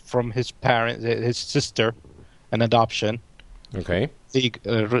from his parent, his sister, an adoption. Okay. And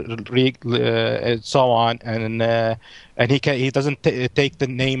so on, and he doesn't take the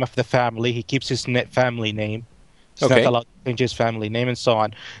name of the family. He keeps his family name. He's Okay. not allowed to change his family name and so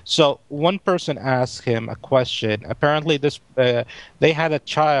on. So one person asked him a question. Apparently, they had a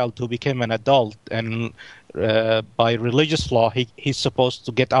child who became an adult, and by religious law, he's supposed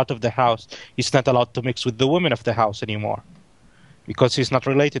to get out of the house. He's not allowed to mix with the women of the house anymore because he's not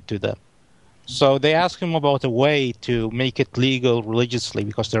related to them. So they asked him about a way to make it legal religiously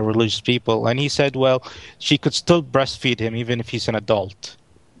because they're religious people. And he said, well, she could still breastfeed him even if he's an adult.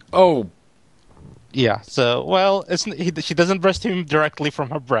 Oh, Yeah. So, well, she doesn't breastfeed him directly from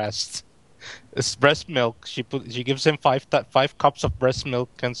her breast. It's breast milk. She gives him 5 cups of breast milk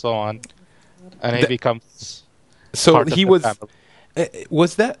and so on. And he becomes so part of he the was. family.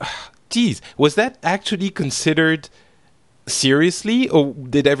 Was that? Geez, was that actually considered seriously, or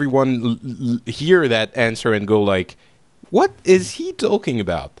did everyone hear that answer and go like, "What is he talking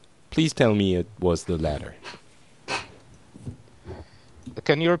about?" Please tell me it was the latter.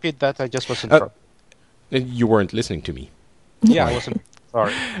 Can you repeat that? I just wasn't sure. You weren't listening to me. Yeah, I wasn't.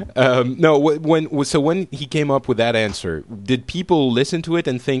 Sorry. No, when he came up with that answer, did people listen to it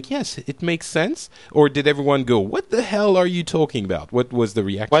and think, yes, it makes sense? Or did everyone go, what the hell are you talking about? What was the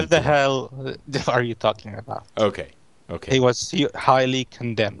reaction? What the hell are you talking about? Okay. He was highly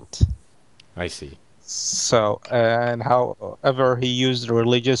condemned. I see. So, and however, he used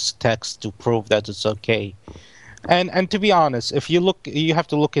religious text to prove that it's okay. And to be honest, if you have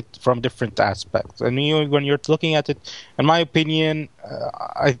to look at it from different aspects. And when you're looking at it, in my opinion,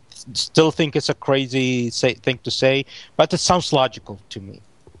 I still think it's a crazy thing to say, but it sounds logical to me.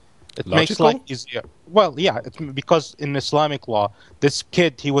 It makes life easier. Well, yeah, because in Islamic law, this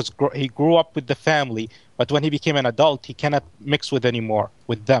kid he grew up with the family, but when he became an adult, he cannot mix with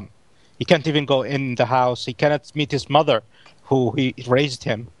them. He can't even go in the house. He cannot meet his mother, who he raised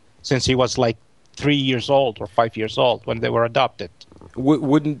him since he was like 3 years old or 5 years old when they were adopted.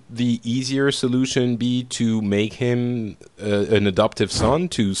 Wouldn't the easier solution be to make him an adoptive son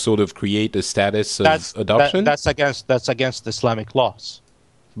to sort of create a status of adoption? That's against Islamic laws.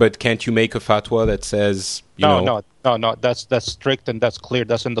 But can't you make a fatwa that says No. That's strict and that's clear.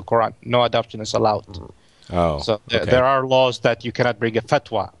 That's in the Quran. No adoption is allowed. Oh, so okay. There are laws that you cannot bring a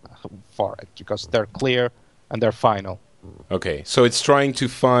fatwa for it because they're clear and they're final. Okay, so it's trying to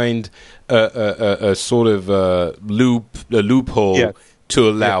find a sort of loophole to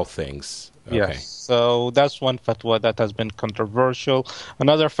allow things. Okay. Yes. So that's one fatwa that has been controversial.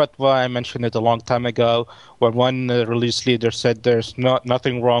 Another fatwa, I mentioned it a long time ago, where one religious leader said there's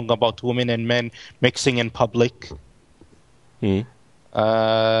nothing wrong about women and men mixing in public.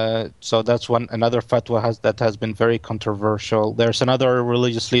 So that's another fatwa that has been very controversial. There's another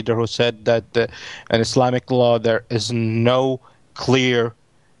religious leader who said that in Islamic law there is no clear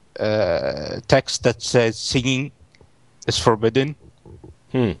text that says singing is forbidden.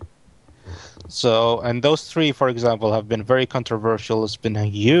 So, and those three, for example, have been very controversial. It's been a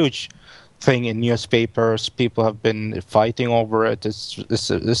huge thing in newspapers. People have been fighting over it.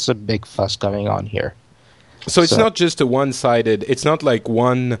 It's a big fuss going on here. So it's not just a one-sided. It's not like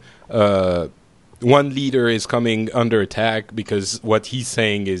one leader is coming under attack because what he's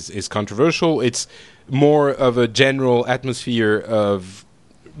saying is controversial. It's more of a general atmosphere of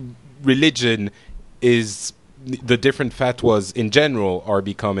religion. Is the different fatwas in general are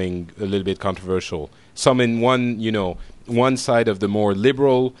becoming a little bit controversial. Some in one side of the more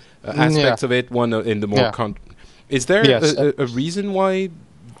liberal aspects of it. One in the more. Is there a reason why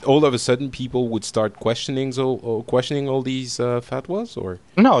all of a sudden people would start questioning all these fatwas, or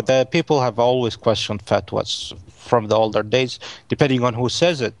no? The people have always questioned fatwas from the older days, depending on who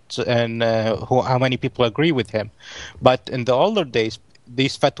says it and how many people agree with him. But in the older days,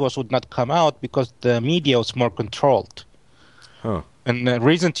 these fatwas would not come out because the media was more controlled. In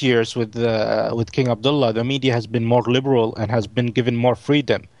recent years, with King Abdullah, the media has been more liberal and has been given more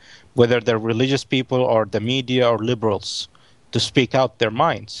freedom, whether they're religious people or the media or liberals, to speak out their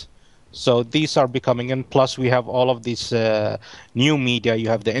minds. So these are becoming, and plus we have all of these new media. You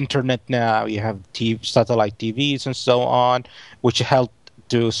have the internet now, you have satellite TVs and so on, which help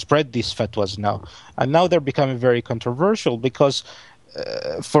to spread these fatwas now. And now they're becoming very controversial because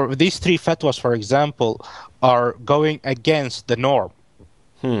for these three fatwas, for example, are going against the norm.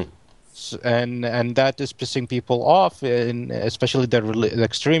 And that is pissing people off, especially the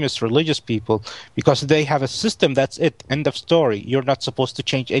extremist religious people, because they have a system. That's it. End of story. You're not supposed to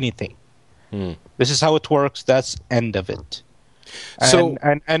change anything. This is how it works. That's end of it.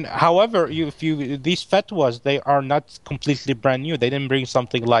 And however, these fatwas, they are not completely brand new. They didn't bring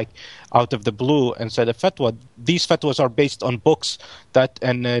something like out of the blue and said a fatwa. These fatwas are based on books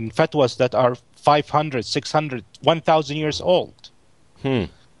and fatwas that are 500, 600, 1,000 years old.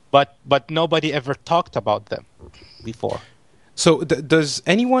 But nobody ever talked about them before. So does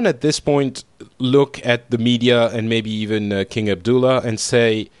anyone at this point look at the media and maybe even King Abdullah and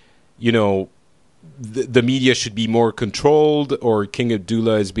say, the media should be more controlled, or King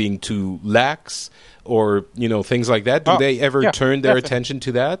Abdullah is being too lax, or things like that? Do they ever turn their attention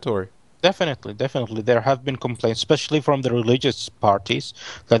to that, or? Definitely. There have been complaints, especially from the religious parties,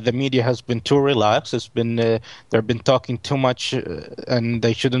 that the media has been too relaxed. They've been talking too much, and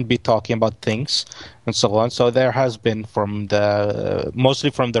they shouldn't be talking about things, and so on. So there has been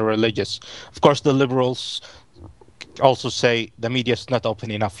mostly from the religious. Of course, the liberals also say the media is not open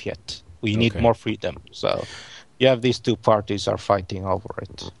enough yet. We need more freedom. So you have these two parties are fighting over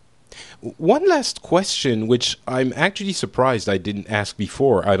it. One last question, which I'm actually surprised I didn't ask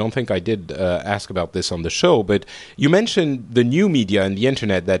before. I don't think I did ask about this on the show, but you mentioned the new media and the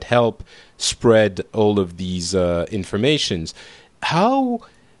internet that help spread all of these informations. How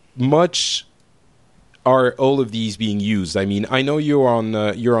much are all of these being used? I mean, I know you're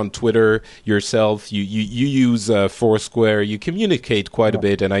on Twitter yourself. You use Foursquare. You communicate quite a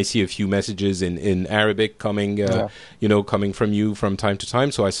bit, and I see a few messages in Arabic coming from you from time to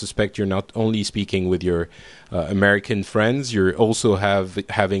time. So I suspect you're not only speaking with your American friends. You're also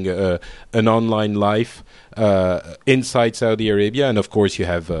having an online life inside Saudi Arabia, and of course you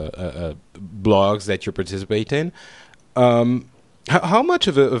have blogs that you participate in. How much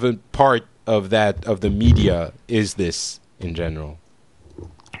of a part of the media is this in general?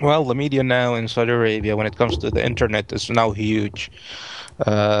 Well, the media now in Saudi Arabia, when it comes to the internet, is now huge.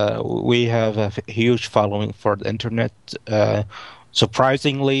 We have a huge following for the internet.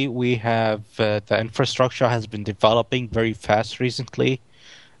 Surprisingly, we have the infrastructure has been developing very fast recently.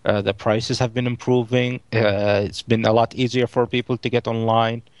 The prices have been improving. It's been a lot easier for people to get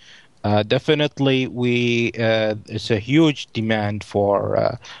online. Definitely, it's a huge demand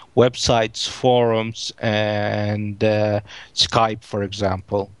for websites, forums, and Skype, for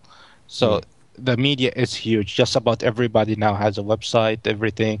example. So the media is huge. Just about everybody now has a website,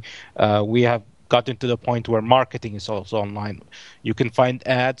 everything. We have gotten to the point where marketing is also online. You can find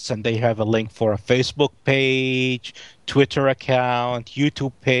ads, and they have a link for a Facebook page, Twitter account,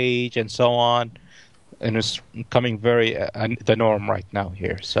 YouTube page, and so on. And it's becoming very the norm right now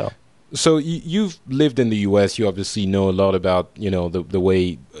here. So you've lived in the U.S. You obviously know a lot about the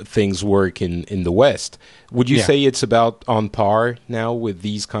way things work in the West. Would you say it's about on par now with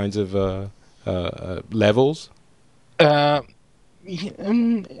these kinds of levels?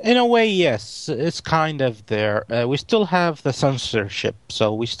 In a way, yes. It's kind of there. We still have the censorship.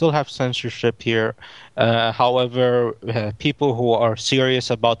 So we still have censorship here. However, people who are serious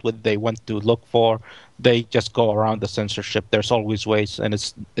about what they want to look for, they just go around the censorship. There's always ways, and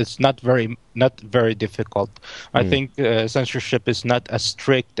it's not very difficult. I think censorship is not as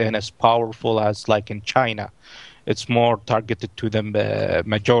strict and as powerful as like in China. It's more targeted to the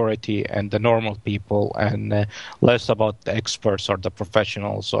majority and the normal people, and less about the experts or the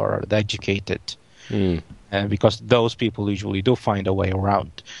professionals or the educated. And because those people usually do find a way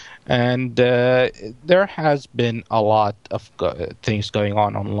around. And there has been a lot of things going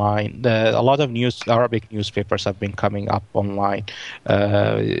on online. A lot of Arabic newspapers have been coming up online.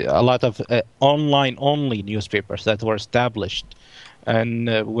 A lot of online-only newspapers that were established. And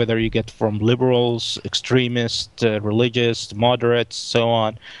whether you get from liberals, extremists, religious, moderates, so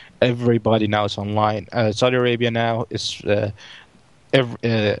on, everybody now is online. Saudi Arabia now is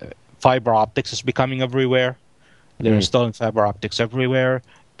fiber optics is becoming everywhere. They're installing fiber optics everywhere.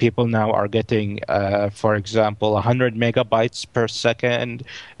 People now are getting, for example, 100 megabytes per second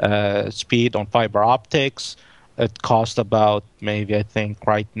speed on fiber optics. It costs about, maybe I think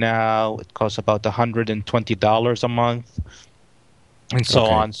right now, it costs about $120 a month. And so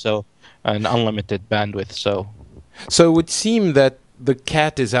on, an unlimited bandwidth. So it would seem that the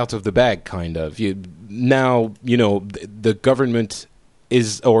cat is out of the bag, kind of. The government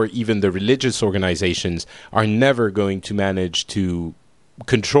or even the religious organizations are never going to manage to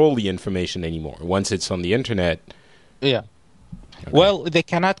control the information anymore. Once it's on the internet. Yeah. Okay. Well, they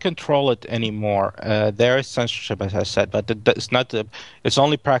cannot control it anymore. There is censorship, as I said, but it's not. It's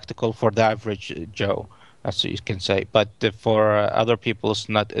only practical for the average Joe, as you can say. But for other people, it's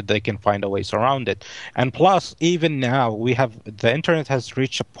not. They can find a ways around it. And plus, even now, the internet has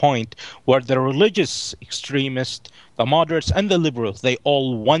reached a point where the religious extremists, the moderates, and the liberals, they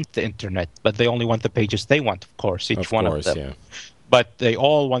all want the internet, but they only want the pages they want, of course, each one of them. Yeah. But they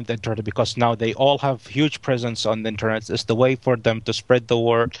all want the internet because now they all have huge presence on the internet. It's the way for them to spread the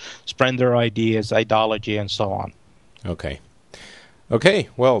word, spread their ideas, ideology, and so on. Okay.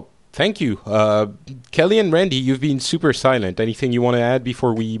 Well, thank you. Kelly and Randy, you've been super silent. Anything you want to add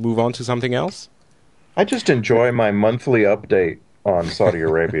before we move on to something else? I just enjoy my monthly update on Saudi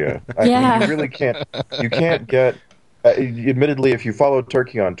Arabia. I mean, you really can't get... admittedly, if you follow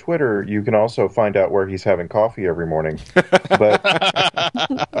Turkey on Twitter, you can also find out where he's having coffee every morning. But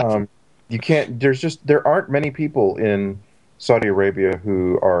you can't. There aren't many people in Saudi Arabia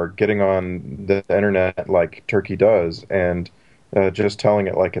who are getting on the internet like Turkey does and just telling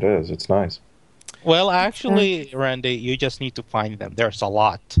it like it is. It's nice. Well, actually, Randy, you just need to find them. There's a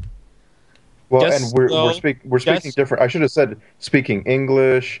lot. Well, and we're speaking different. I should have said speaking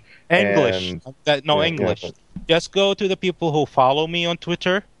English. English. English. Yeah, just go to the people who follow me on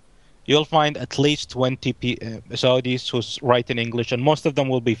Twitter. You'll find at least 20 Saudis who write in English, and most of them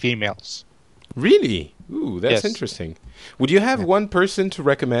will be females. Really? Ooh, that's interesting. Would you have one person to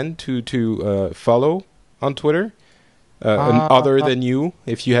recommend to follow on Twitter, other than you,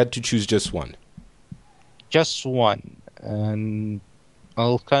 if you had to choose just one? Just one. And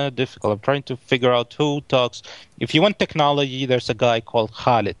kind of difficult. I'm trying to figure out who talks. If you want technology, there's a guy called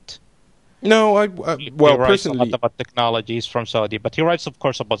Khalid. No, he writes personally a lot about technology. He's from Saudi, but he writes, of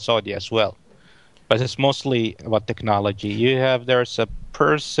course, about Saudi as well. But it's mostly about technology. There's a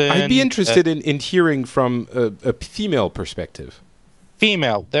person. I'd be interested in hearing from a female perspective.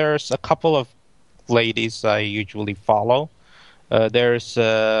 Female. There's a couple of ladies I usually follow. There's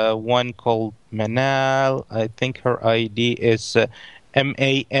one called Manal. I think her ID is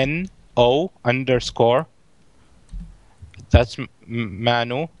MANO_. That's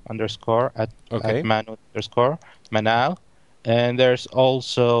Manu _ at Manu _ Manal. And there's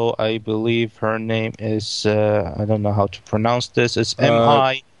also, I believe her name is, I don't know how to pronounce this. It's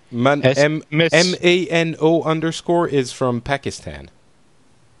MANO _ is from Pakistan.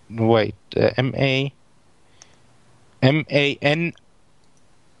 Wait, MANO.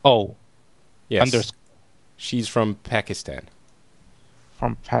 Yes. _ She's from Pakistan.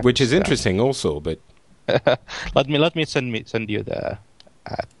 From Pakistan. Which is interesting also, but... let me send you the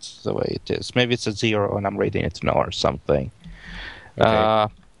way it is. Maybe it's a 0 and I'm reading it now or something. Okay.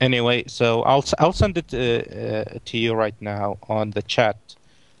 Anyway, so I'll send it to you right now on the chat.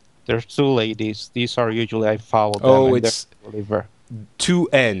 There's two ladies. These are usually I follow them. Oh, it's 2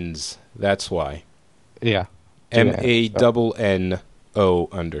 N's. That's why. Yeah. MANNO_.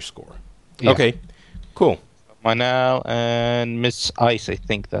 Yeah. Okay. Cool. Manal and Miss Ice, I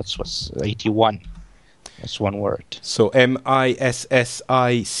think that's what's 81. That's one word. So MISSICE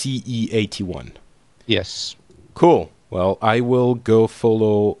 81. Yes. Cool. Well, I will go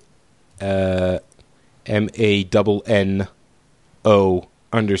follow MANNO_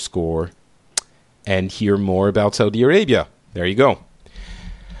 and hear more about Saudi Arabia. There you go.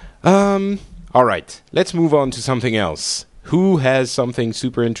 All right. Let's move on to something else. Who has something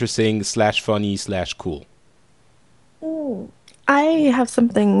super interesting /funny /cool? I have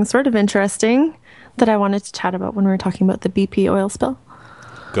something sort of interesting that I wanted to chat about when we were talking about the BP oil spill.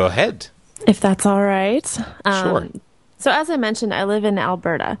 Go ahead. If that's all right. Sure. So as I mentioned, I live in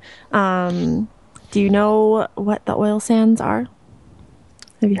Alberta. Do you know what the oil sands are?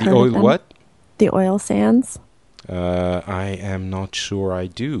 Have you heard of them? What? The oil sands. I am not sure I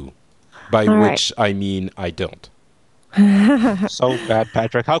do. By all which I mean I don't. So bad,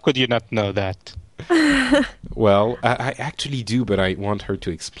 Patrick. How could you not know that? Well, I actually do, but I want her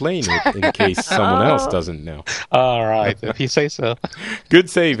to explain it in case someone else doesn't know. All right, if you say so. Good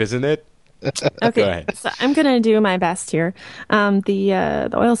save, isn't it? Okay, Go ahead. So I'm going to do my best here. The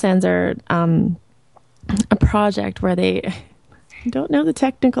oil sands are a project where they... I don't know the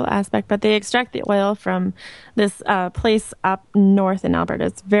technical aspect, but they extract the oil from this place up north in Alberta.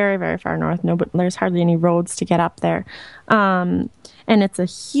 It's very, very far north. There's hardly any roads to get up there. And it's a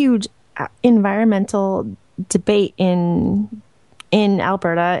huge environmental debate in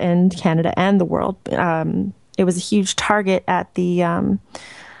Alberta and Canada and the world. It was a huge target at the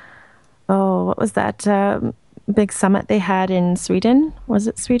what was that big summit they had in Sweden. Was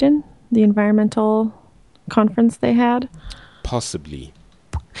it Sweden? The environmental conference they had? Possibly.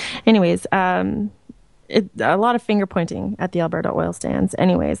 Anyways, a lot of finger pointing at the Alberta oil sands.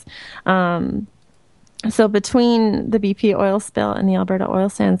 Anyways, so between the BP oil spill and the Alberta oil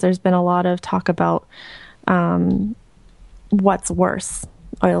sands, there's been a lot of talk about what's worse,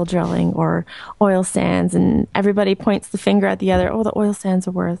 oil drilling or oil sands, and everybody points the finger at the other. Oh, the oil sands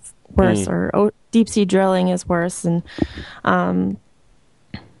are worse, or oh, deep sea drilling is worse. And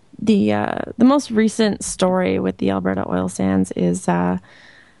the most recent story with the Alberta oil sands is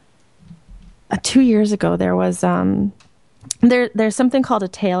 2 years ago. There was there's something called a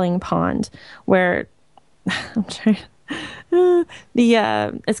tailing pond where I'm trying.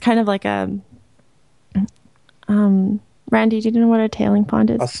 It's kind of like a Randy, do you know what a tailing pond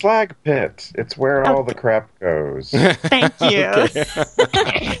is? A slag pit. It's where all the crap goes. Thank you.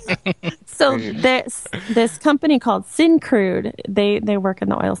 So there's this company called Syncrude. They work in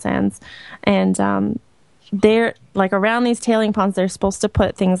the oil sands, and they're like around these tailing ponds. They're supposed to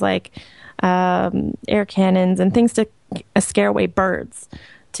put things like air cannons and things to scare away birds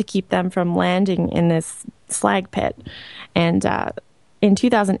to keep them from landing in this slag pit. And in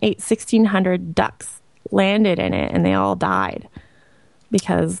 2008, 1,600 ducks landed in it, and they all died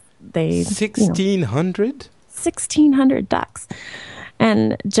because they 1,600? 1,600 ducks.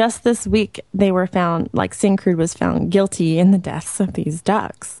 And just this week, they were found, like Syncrude was found guilty in the deaths of these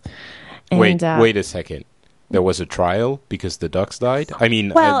ducks. And, wait a second. There was a trial because the ducks died? I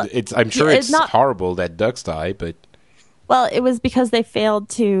mean, well, I'm sure it's not horrible that ducks die, but... Well, it was because they failed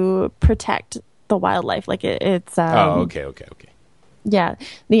to protect the wildlife. Like, it's... okay. Yeah,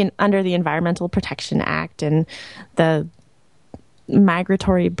 under the Environmental Protection Act and the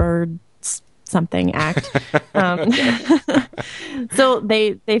Migratory Bird something Act. So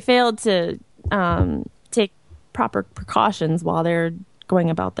they failed to take proper precautions while they're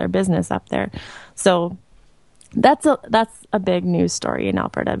going about their business up there. So that's a big news story in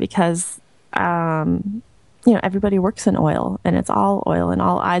Alberta because everybody works in oil, and it's all oil, and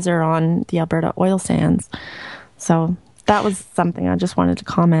all eyes are on the Alberta oil sands. So that was something I just wanted to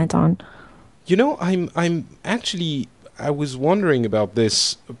comment on. I'm actually, I was wondering about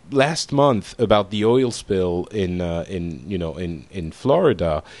this last month about the oil spill in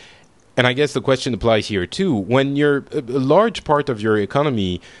Florida, and I guess the question applies here too. When a large part of your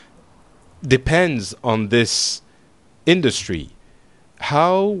economy depends on this industry,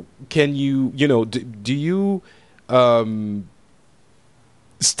 how can you do you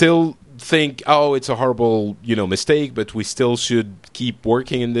still think, oh, it's a horrible, mistake, but we still should keep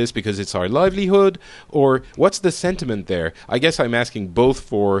working in this because it's our livelihood? Or what's the sentiment there? I guess I'm asking both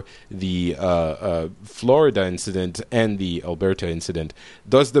for the Florida incident and the Alberta incident.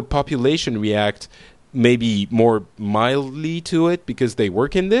 Does the population react maybe more mildly to it because they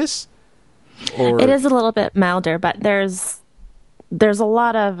work in this? Or... It is a little bit milder, but there's a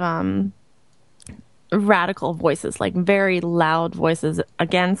lot of radical voices, like very loud voices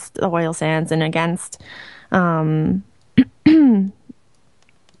against the oil sands and against any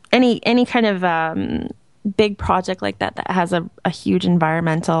kind of big project like that has a huge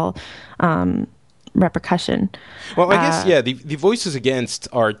environmental repercussion. Well, I guess, the voices against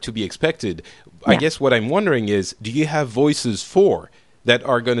are to be expected. I guess what I'm wondering is, do you have voices for that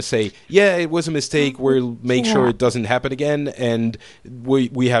are going to say, yeah, it was a mistake, we'll make sure it doesn't happen again, and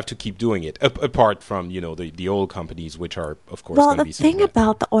we have to keep doing it, apart from, the oil companies, which are, of course, going to be... Well, the thing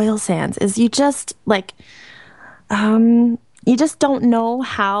about the oil sands is you just, you just don't know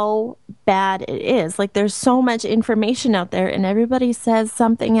how bad it is. Like, there's so much information out there, and everybody says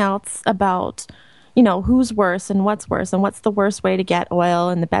something else about... who's worse and what's the worst way to get oil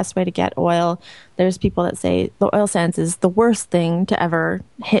and the best way to get oil. There's people that say the oil sands is the worst thing to ever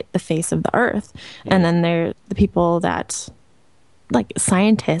hit the face of the earth. Yeah. And then there are the people that, like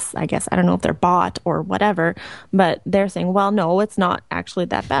scientists, I guess, I don't know if they're bought or whatever, but they're saying, well, no, it's not actually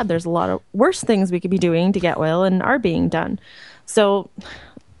that bad. There's a lot of worse things we could be doing to get oil and are being done. So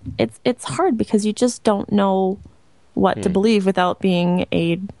it's hard because you just don't know what to believe without being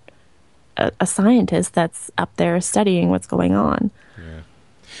a scientist that's up there studying what's going on. Yeah.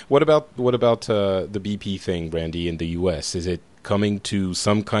 What about the BP thing, Randy, in the U.S.? Is it coming to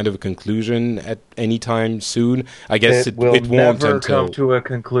some kind of a conclusion at any time soon? I guess it will won't never until... come to a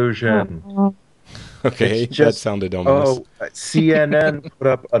conclusion. Okay, that sounded ominous. CNN put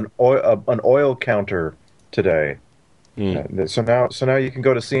up an oil counter today. So now you can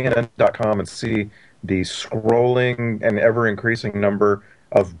go to CNN.com and see the scrolling and ever increasing number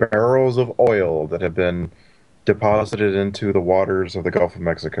of barrels of oil that have been deposited into the waters of the Gulf of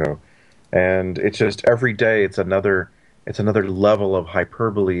Mexico. and it's just every day it's another level of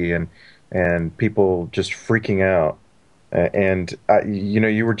hyperbole and people just freaking out. And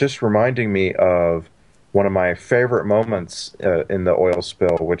you were just reminding me of one of my favorite moments in the oil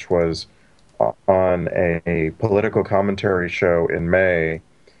spill, which was on a political commentary show in May.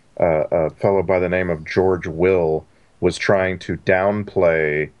 A fellow by the name of George Will was trying to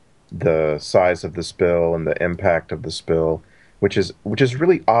downplay the size of the spill and the impact of the spill, which is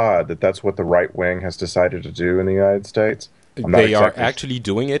really odd that that's what the right wing has decided to do in the United States. They are actually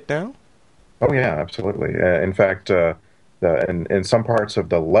doing it now? Oh yeah, absolutely. In fact, in some parts of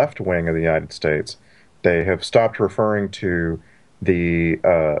the left wing of the United States, they have stopped referring to the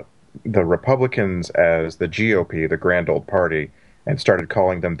Republicans as the GOP, the Grand Old Party, and started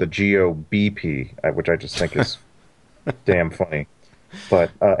calling them the GOBP, which I just think is damn funny. But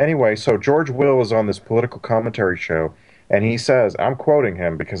anyway, so George Will is on this political commentary show, and he says, I'm quoting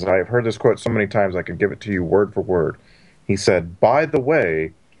him because I have heard this quote so many times I could give it to you word for word. He said, by the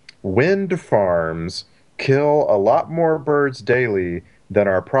way, wind farms kill a lot more birds daily than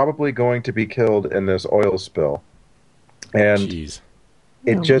are probably going to be killed in this oil spill. And Jeez.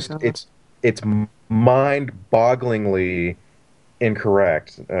 It's mind-bogglingly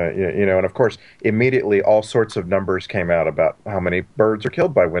incorrect, and of course, immediately all sorts of numbers came out about how many birds are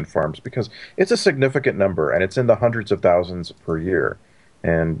killed by wind farms, because it's a significant number, and it's in the hundreds of thousands per year.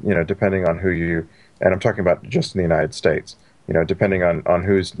 And, depending on and I'm talking about just in the United States, depending on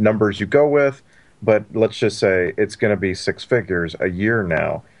whose numbers you go with, but let's just say it's going to be six figures a year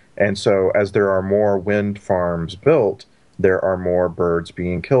now. And so as there are more wind farms built, there are more birds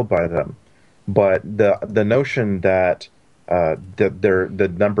being killed by them. But the notion that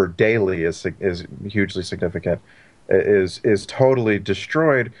the number daily is hugely significant is totally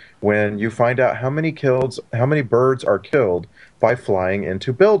destroyed when you find out how many birds are killed by flying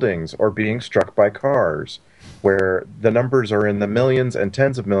into buildings or being struck by cars, where the numbers are in the millions and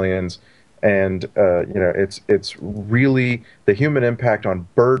tens of millions, and it's really, the human impact on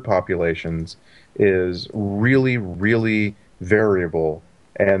bird populations is really, really variable.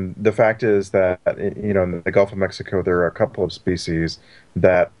 And the fact is that, in the Gulf of Mexico, there are a couple of species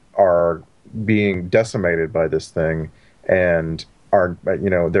that are being decimated by this thing, and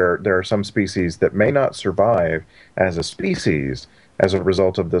there are some species that may not survive as a species as a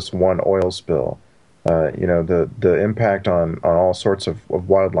result of this one oil spill. The impact on all sorts of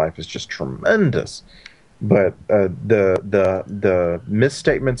wildlife is just tremendous. But the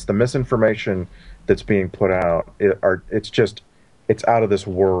misstatements, the misinformation that's being put out, it's out of this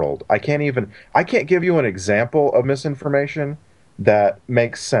world. I can't give you an example of misinformation that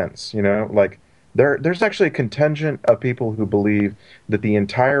makes sense. Like there's actually a contingent of people who believe that the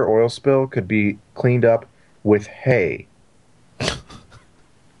entire oil spill could be cleaned up with hay,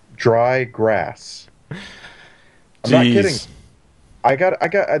 dry grass. I'm not kidding. I got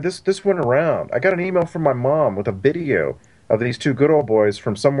this went around. I got an email from my mom with a video of these two good old boys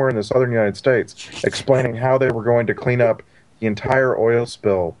from somewhere in the southern United States explaining how they were going to clean up the entire oil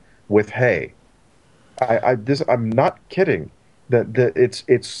spill with hay. I'm not kidding. That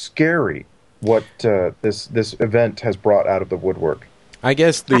it's scary what this event has brought out of the woodwork. I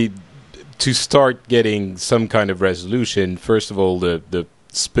guess to start getting some kind of resolution, first of all, the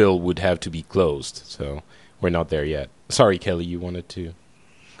spill would have to be closed. So we're not there yet. Sorry, Kelly, you wanted to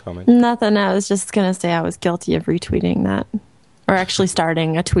comment? Nothing. I was just going to say I was guilty of retweeting that, or actually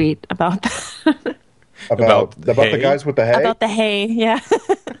starting a tweet about that. About the guys with the hay? About the hay, yeah.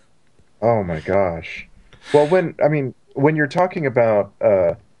 Oh my gosh. Well, when you're talking about,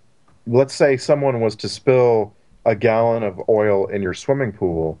 let's say someone was to spill a gallon of oil in your swimming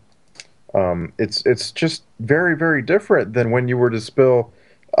pool, it's just very, very different than when you were to spill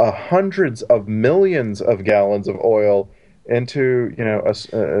hundreds of millions of gallons of oil into, it's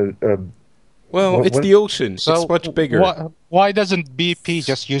the ocean. So it's much bigger. Why doesn't BP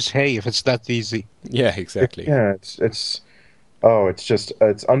just use hay if it's that easy? Yeah, exactly. It's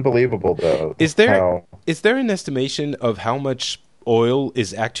unbelievable though. Is there an estimation of how much oil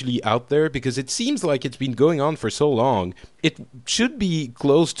is actually out there? Because it seems like it's been going on for so long. It should be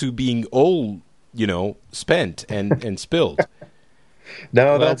close to being all, spent and spilled.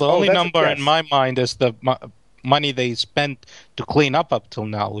 No, the only number in my mind is the money they spent to clean up till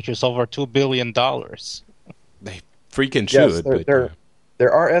now, which is over $2 billion. They freaking should. Yes,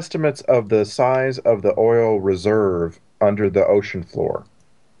 there are estimates of the size of the oil reserve under the ocean floor,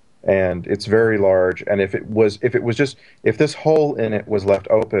 and it's very large. And if this hole in it was left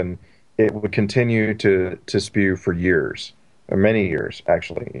open, it would continue to spew for years, or many years,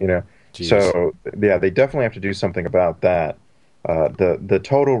 actually. Jeez. So yeah, they definitely have to do something about that. the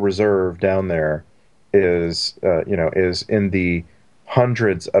total reserve down there is is in the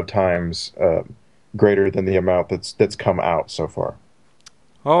hundreds of times greater than the amount that's come out so far.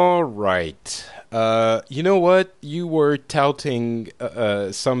 All right. You know what? You were touting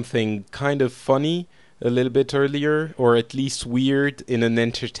something kind of funny a little bit earlier, or at least weird in an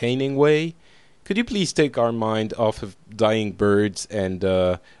entertaining way. Could you please take our mind off of dying birds and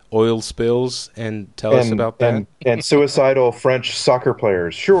oil spills and tell us about that? And suicidal French soccer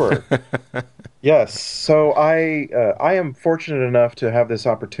players. Sure. Yes. So I am fortunate enough to have this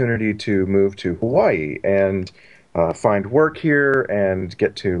opportunity to move to Hawaii and find work here and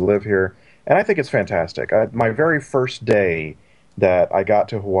get to live here. And I think it's fantastic. My very first day that I got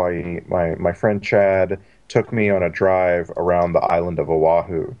to Hawaii, my friend Chad took me on a drive around the island of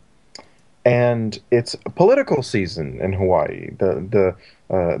Oahu. And it's political season in Hawaii.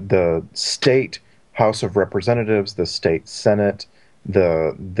 The state House of Representatives, the state Senate,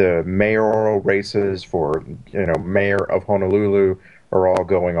 the mayoral races for mayor of Honolulu are all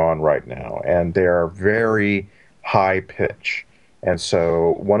going on right now, and they are very high pitch. And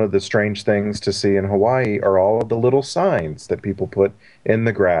so one of the strange things to see in Hawaii are all of the little signs that people put in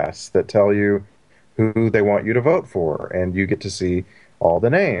the grass that tell you who they want you to vote for, and you get to see all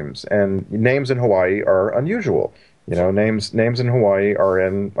the names. And names in Hawaii are unusual. Names in Hawaii are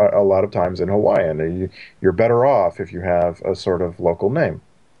in a lot of times in Hawaiian. You're better off if you have a sort of local name.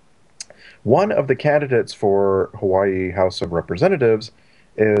 One of the candidates for Hawaii House of Representatives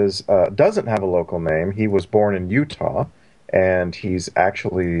doesn't have a local name. He was born in Utah, and he's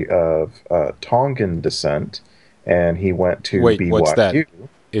actually of Tongan descent, and he went to BYU. What's that?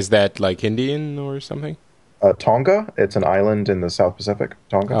 Is that like Indian or something? Tonga. It's an island in the South Pacific.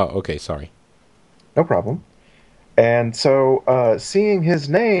 Tonga. Oh, okay, sorry. No problem. And so seeing his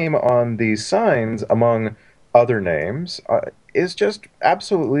name on these signs among other names is just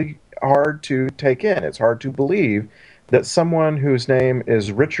absolutely hard to take in. It's hard to believe that someone whose name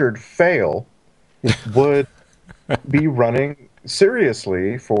is Richard Fale would be running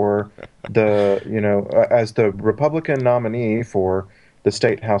seriously for as the Republican nominee for the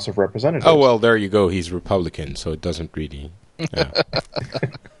State House of Representatives. Oh, well, there you go. He's Republican, so it doesn't really... Yeah.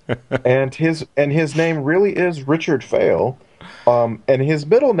 And his name really is Richard Fale, and his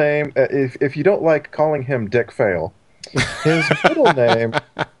middle name, if you don't like calling him Dick Fale, his middle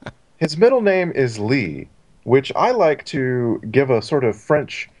name is Lee, which I like to give a sort of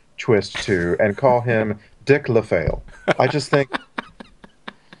French twist to and call him Dick LaFale. I just think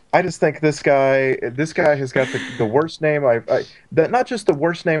this guy has got the worst name not just the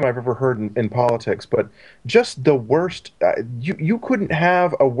worst name I've ever heard in politics, but just the worst. You couldn't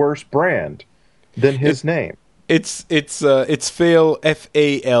have a worse brand than his name. It's Fale,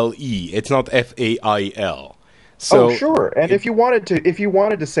 F-A-L-E. It's not F-A-I-L. So sure. And if you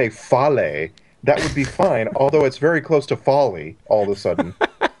wanted to say Fale, that would be fine. Although it's very close to folly all of a sudden.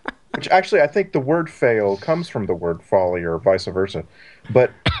 Which actually, I think the word fail comes from the word folly, or vice versa.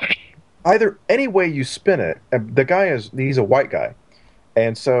 But any way you spin it, the guy he's a white guy,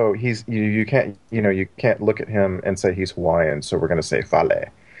 and so you can't look at him and say he's Hawaiian. So we're going to say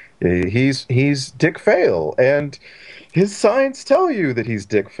Fale. He's Dick Fale, and his signs tell you that he's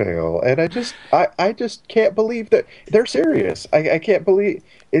Dick Fale, and I just can't believe that they're serious. I can't believe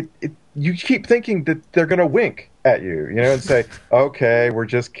it. You keep thinking that they're going to wink at you, and say, okay, we're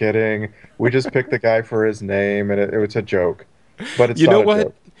just kidding. We just picked the guy for his name, and it's a joke. But it's not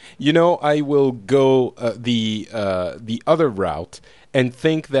a joke. I will go the other route and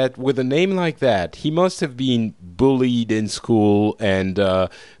think that with a name like that, he must have been bullied in school and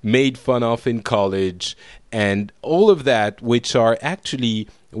made fun of in college and all of that, which are actually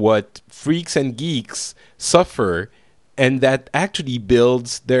what freaks and geeks suffer, and that actually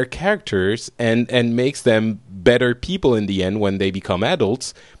builds their characters and makes them better people in the end when they become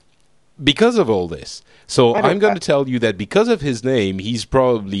adults because of all this. So I'm going to tell you that because of his name, he's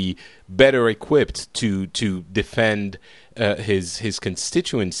probably better equipped to defend his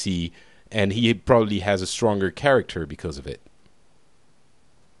constituency, and he probably has a stronger character because of it.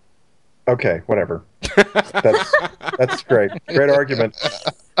 Okay, whatever. That's great. Great argument.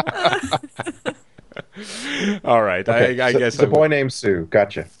 All right, okay, I guess it's a boy named Sue.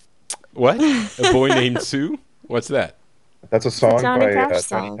 Gotcha. What? A boy named Sue? What's that? That's a song by Cash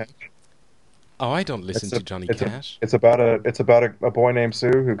Johnny Cash. Oh, I don't listen to Johnny Cash. It's about a boy named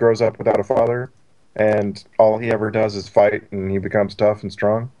Sue who grows up without a father, and all he ever does is fight, and he becomes tough and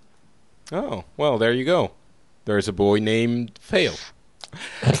strong. Oh, well, there you go. There's a boy named Fale.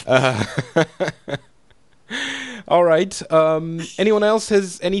 All right. Anyone else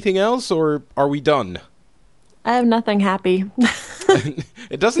has anything else, or are we done? I have nothing happy.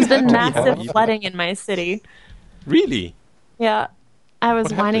 It doesn't There's have been to be massive happy. flooding in my city. Really? Yeah, I was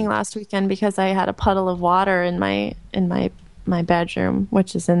What whining happened? last weekend because I had a puddle of water in my bedroom,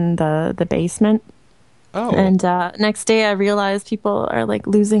 which is in the basement. Oh. And next day, I realized people are like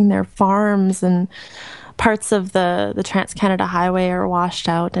losing their farms, and parts of the Trans Canada Highway are washed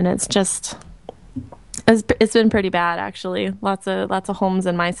out, and it's been pretty bad actually. Lots of homes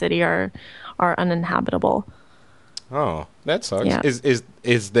in my city are uninhabitable. Oh, that sucks. Yeah.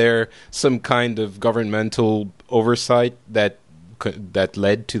 Is there some kind of governmental oversight that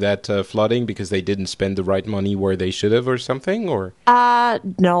led to that flooding because they didn't spend the right money where they should have or something? Or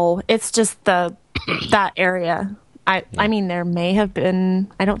No, it's just that area. I mean there may have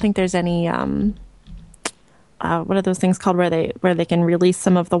been. I don't think there's any what are those things called where they can release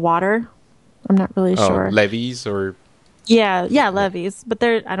some of the water? I'm not really sure. levies or Yeah, levees. But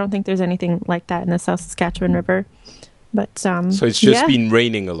I don't think there's anything like that in the South Saskatchewan River. But so it's just yeah, been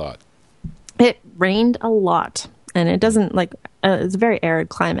raining a lot. it rained a lot, and it doesn't like it's a very arid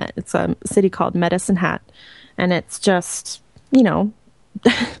climate. It's a city called Medicine Hat, and it's just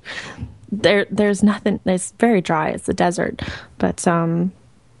there's nothing. It's very dry. It's a desert, but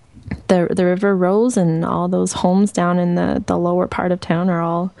the river rose, and all those homes down in the lower part of town are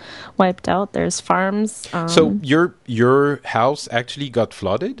all wiped out. There's farms. So your house actually got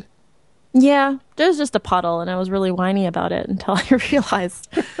flooded? Yeah, there's just a puddle, and I was really whiny about it until I realized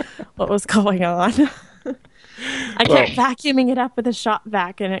what was going on. I kept vacuuming it up with a shop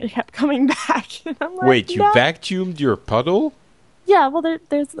vac, and it kept coming back. And I'm like, Wait, you no. vacuumed your puddle? Yeah, well,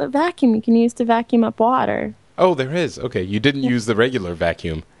 there's a vacuum you can use to vacuum up water. Oh, there is. Okay, you didn't use the regular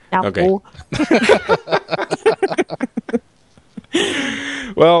vacuum. Now, Okay.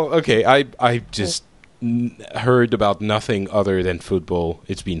 Well, okay. I just heard about nothing other than football.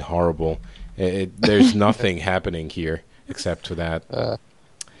 It's been horrible. There's nothing happening here except for that.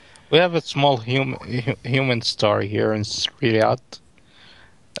 We have a small human story here in Riyadh.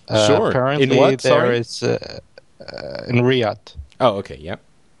 Sure. Apparently, In what? there Sorry? is in Riyadh. Oh, okay. Yeah.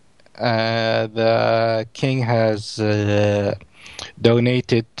 The king has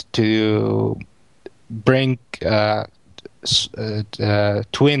donated to bring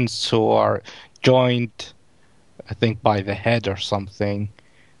twins who are joined, I think, by the head or something,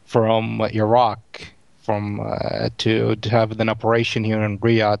 from Iraq, to have an operation here in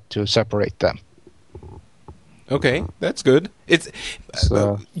Riyadh to separate them. Okay, that's good. It's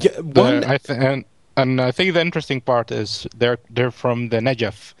yeah, and I think the interesting part is they're from the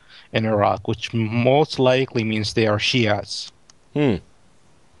Najaf in Iraq, which most likely means they are Shias. Yeah,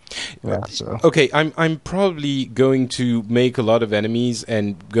 so. Okay, I'm probably going to make a lot of enemies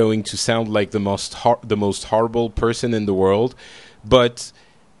and going to sound like the most horrible person in the world, but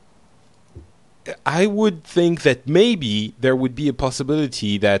I would think that maybe there would be a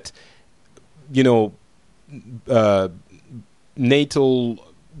possibility that natal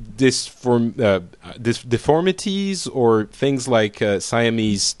deformities or things like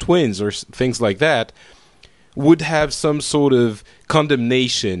Siamese twins or things like that would have some sort of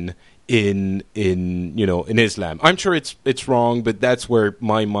condemnation in Islam. I'm sure it's wrong, but that's where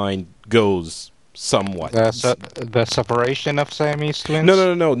my mind goes somewhat. The separation of Siamese twins?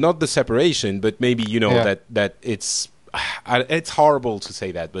 No, not the separation, but maybe that it's horrible to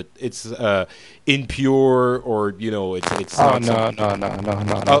say that, but it's impure or it's. Oh not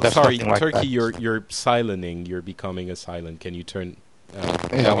no. Oh, There's sorry, nothing like Turkey, that. you're silencing. You're becoming a silent. Can you turn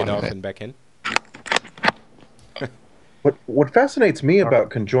it off and back in? What fascinates me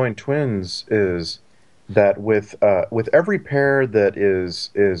about conjoined twins is that with every pair that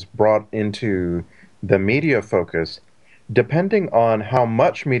is brought into the media focus, depending on how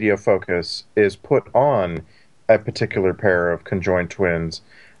much media focus is put on a particular pair of conjoined twins,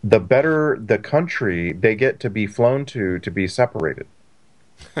 the better the country they get to be flown to be separated.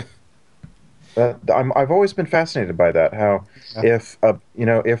 I've always been fascinated by that. How if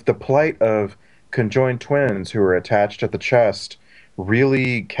the plight of conjoined twins who are attached at the chest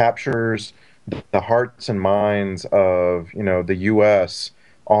really captures the hearts and minds of the U.S.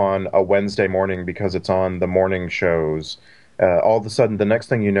 on a Wednesday morning because it's on the morning shows. All of a sudden, the next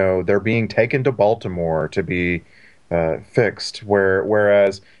thing you know, they're being taken to Baltimore to be fixed.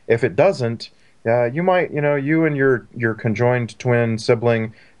 Whereas if it doesn't, you might, you and your conjoined twin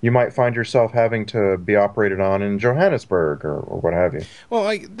sibling, you might find yourself having to be operated on in Johannesburg or what have you.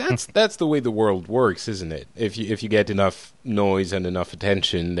 Well, that's the way the world works, isn't it? If you get enough noise and enough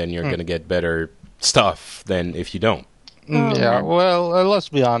attention, then you're going to get better stuff than if you don't. Yeah, well, let's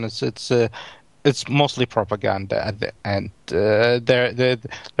be honest. It's it's mostly propaganda at the end. There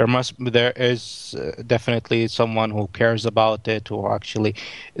is definitely someone who cares about it, who actually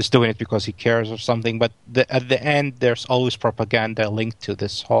is doing it because he cares or something. But at the end, there's always propaganda linked to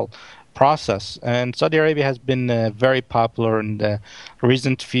this whole process. And Saudi Arabia has been very popular in the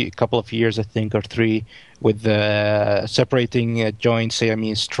recent couple of years, I think, or three, with separating joint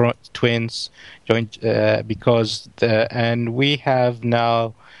Siamese twins, and we have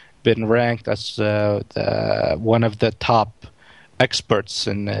now been ranked as one of the top experts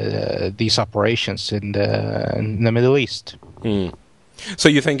in these operations in the Middle East. So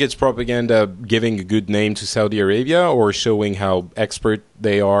you think it's propaganda giving a good name to Saudi Arabia, or showing how expert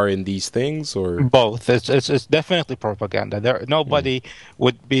they are in these things, or both? It's definitely propaganda. Nobody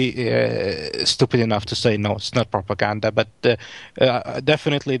would be stupid enough to say no, it's not propaganda. But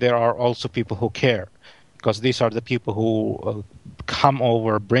definitely there are also people who care, because these are the people who come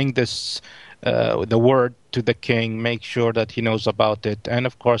over, bring this the word to the king, make sure that he knows about it. And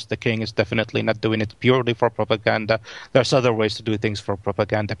of course, the king is definitely not doing it purely for propaganda. There's other ways to do things for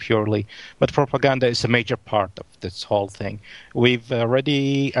propaganda purely, but propaganda is a major part of this whole thing. We've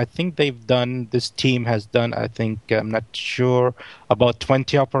already, I think this team has done, I think, I'm not sure, about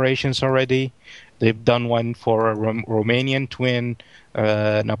 20 operations already. They've done one for a Romanian twin,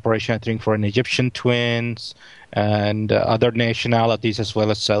 an operation, I think, for an Egyptian twins, and other nationalities as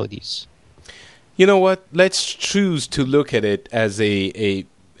well as Saudis. You know what? Let's choose to look at it as a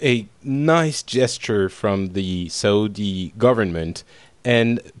nice gesture from the Saudi government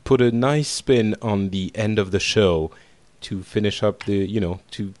and put a nice spin on the end of the show to finish up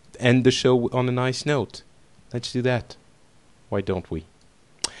to end the show on a nice note. Let's do that. Why don't we?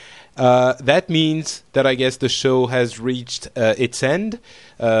 That means that I guess the show has reached its end.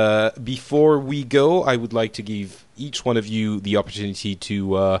 Before we go, I would like to give each one of you the opportunity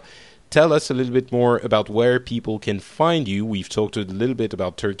to tell us a little bit more about where people can find you. We've talked a little bit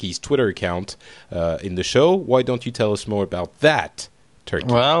about Turkey's Twitter account in the show. Why don't you tell us more about that, Turkey?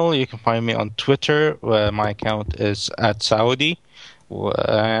 Well, you can find me on Twitter. My account is @Saudi.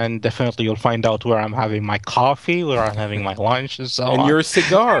 And definitely you'll find out where I'm having my coffee, where I'm having my lunch, and so on. And your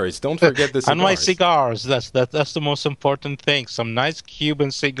cigars. Don't forget the cigars. And my cigars. That's the most important thing. Some nice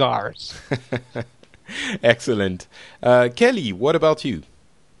Cuban cigars. Excellent. Kelly, what about you?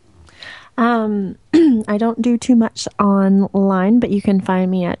 I don't do too much online, but you can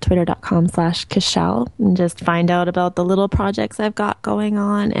find me at twitter.com/Kishel and just find out about the little projects I've got going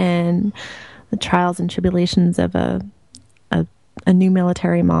on and the trials and tribulations of a new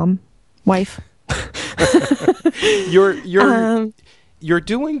military wife. You're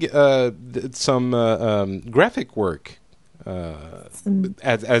doing some graphic work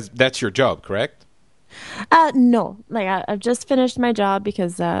as that's your job, correct? No, I've just finished my job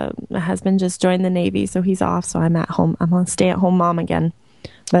because my husband just joined the Navy, so he's off. So I'm at home. I'm a stay-at-home mom again.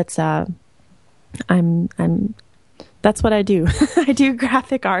 But I'm that's what I do. I do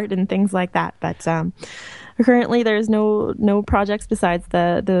graphic art and things like that. But currently, there's no projects besides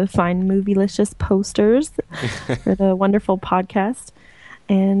the fine Movielicious posters for the wonderful podcast,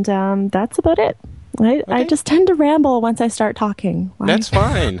 and that's about it. I just tend to ramble once I start talking. Why? That's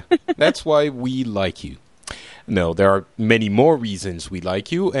fine. That's why we like you. No, there are many more reasons we like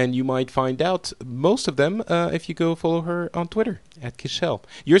you, and you might find out most of them if you go follow her on Twitter @Kishel.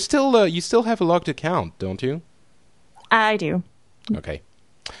 You still have a logged account, don't you? I do. Okay.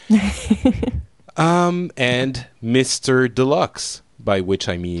 And Mr. Deluxe, by which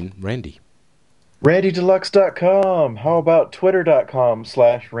I mean Randy. RandyDeluxe.com. How about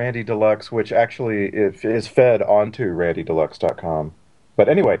Twitter.com/RandyDeluxe, which actually is fed onto RandyDeluxe.com. But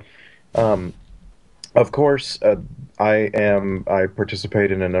anyway, of course, I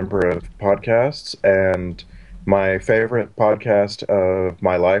participate in a number of podcasts, and my favorite podcast of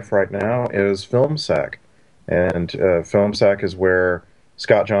my life right now is Film Sack. And Film Sack is where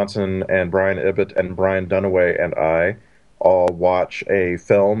Scott Johnson and Brian Ibbott and Brian Dunaway and I all watch a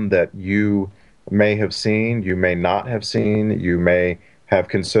film that you may have seen, you may not have seen, you may have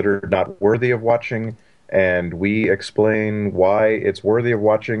considered not worthy of watching, and we explain why it's worthy of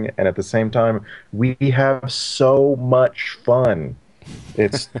watching, and at the same time, we have so much fun.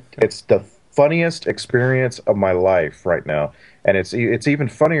 It's the funniest experience of my life right now, and it's even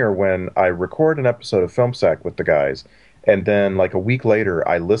funnier when I record an episode of Film Sack with the guys, and then like a week later,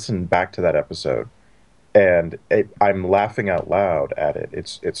 I listen back to that episode, and I'm laughing out loud at it.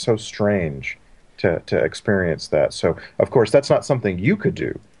 It's so strange to experience that. So, of course, that's not something you could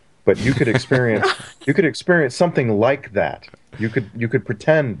do, but you could experience something like that. You could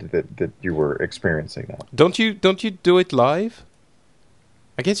pretend that you were experiencing that. Don't you do it live?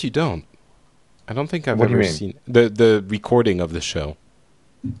 I guess you don't. I don't think I've What do you ever mean? seen the recording of the show.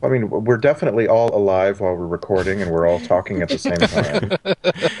 I mean, we're definitely all alive while we're recording, and we're all talking at the same time.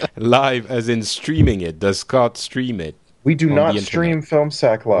 Live, as in streaming it. Does Scott stream it We do on the not internet? stream Film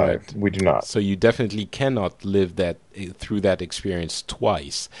Sack live. Right. We do not. So you definitely cannot live that through that experience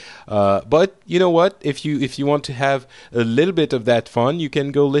twice. But you know what? If you want to have a little bit of that fun, you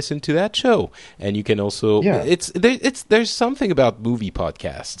can go listen to that show, and you can also Yeah. there's something about movie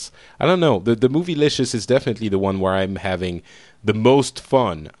podcasts. I don't know. The Movielicious is definitely the one where I'm having the most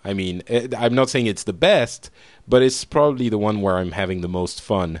fun. I mean, I'm not saying it's the best, but it's probably the one where I'm having the most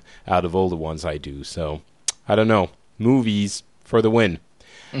fun out of all the ones I do. So I don't know. Movies for the win.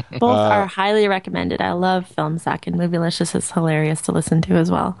 Both are highly recommended. I love Film Sack, and Movielicious is hilarious to listen to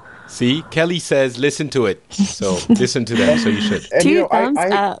as well. See, Kelly says listen to it. So listen to them, so you should. And Two thumbs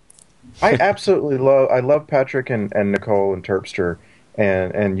up. I absolutely love Patrick and Nicole and Terpster,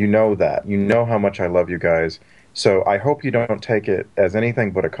 and you know that. You know how much I love you guys. So I hope you don't take it as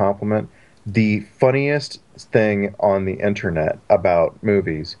anything but a compliment. The funniest thing on the internet about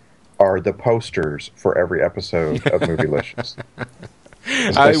movies are the posters for every episode of Movielicious.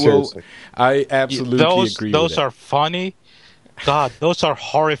 I absolutely agree. Those are funny. God, those are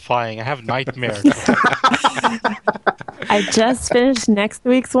horrifying. I have nightmares. I just finished next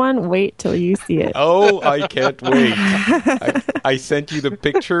week's one. Wait till you see it. Oh, I can't wait. I sent you the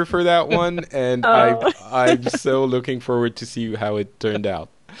picture for that one, and I'm so looking forward to see how it turned out.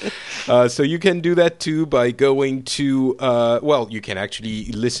 So you can do that too by going to, you can actually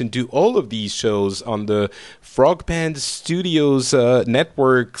listen to all of these shows on the Frog Pants Studios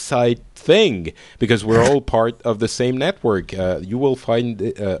network site thing, because we're all part of the same network. You will find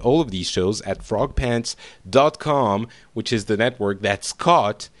all of these shows at frogpants.com, which is the network that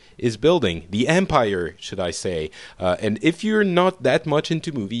Scott is building, the empire, should I say. And if you're not that much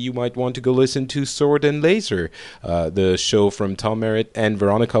into movie, you might want to go listen to Sword and Laser, the show from Tom Merritt and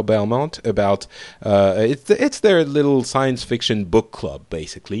Veronica Belmont about, it's their little science fiction book club,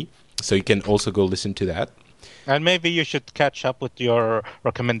 basically. So you can also go listen to that. And maybe you should catch up with your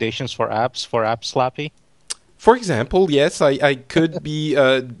recommendations for apps, for App Slappy. For example, yes, I could be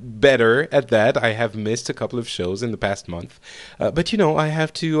better at that. I have missed a couple of shows in the past month. But, I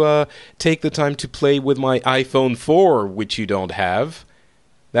have to take the time to play with my iPhone 4, which you don't have.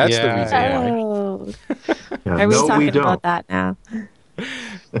 That's the reason why. Are we talking about that now?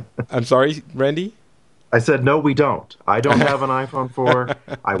 I'm sorry, Randy? I said, no, we don't. I don't have an iPhone 4.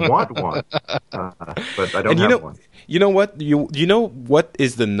 I want one, but I don't have one. You know what? You know what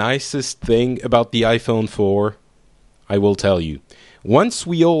is the nicest thing about the iPhone 4? I will tell you. Once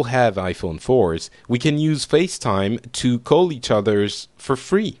we all have iPhone 4s, we can use FaceTime to call each other's for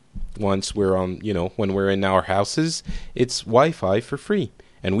free. Once we're on, when we're in our houses, it's Wi-Fi for free.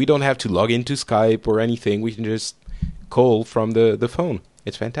 And we don't have to log into Skype or anything. We can just call from the phone.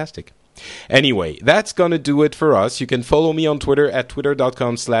 It's fantastic. Anyway, that's going to do it for us. You can follow me on Twitter at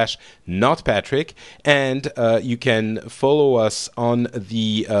twitter.com/notpatrick. And you can follow us on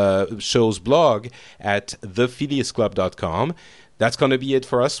the show's blog at thephileasclub.com. That's going to be it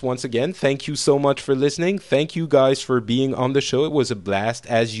for us once again. Thank you so much for listening. Thank you guys for being on the show. It was a blast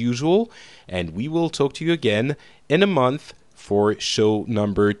as usual. And we will talk to you again in a month for show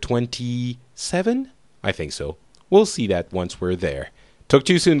number 27. I think so. We'll see that once we're there. Talk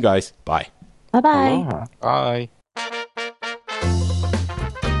to you soon, guys. Bye. Bye-bye. Bye.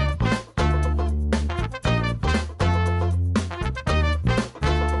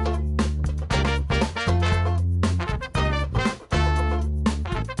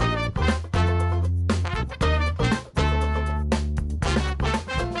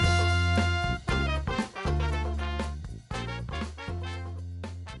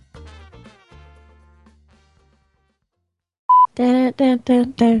 Dun, dun,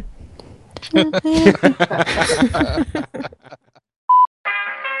 dun, dun. Dun, dun. This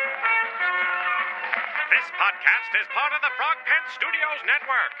podcast is part of the Frog Pants Studios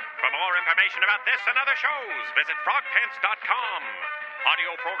Network. For more information about this and other shows, visit frogpants.com.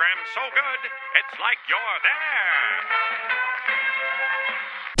 Audio programs so good, it's like you're there.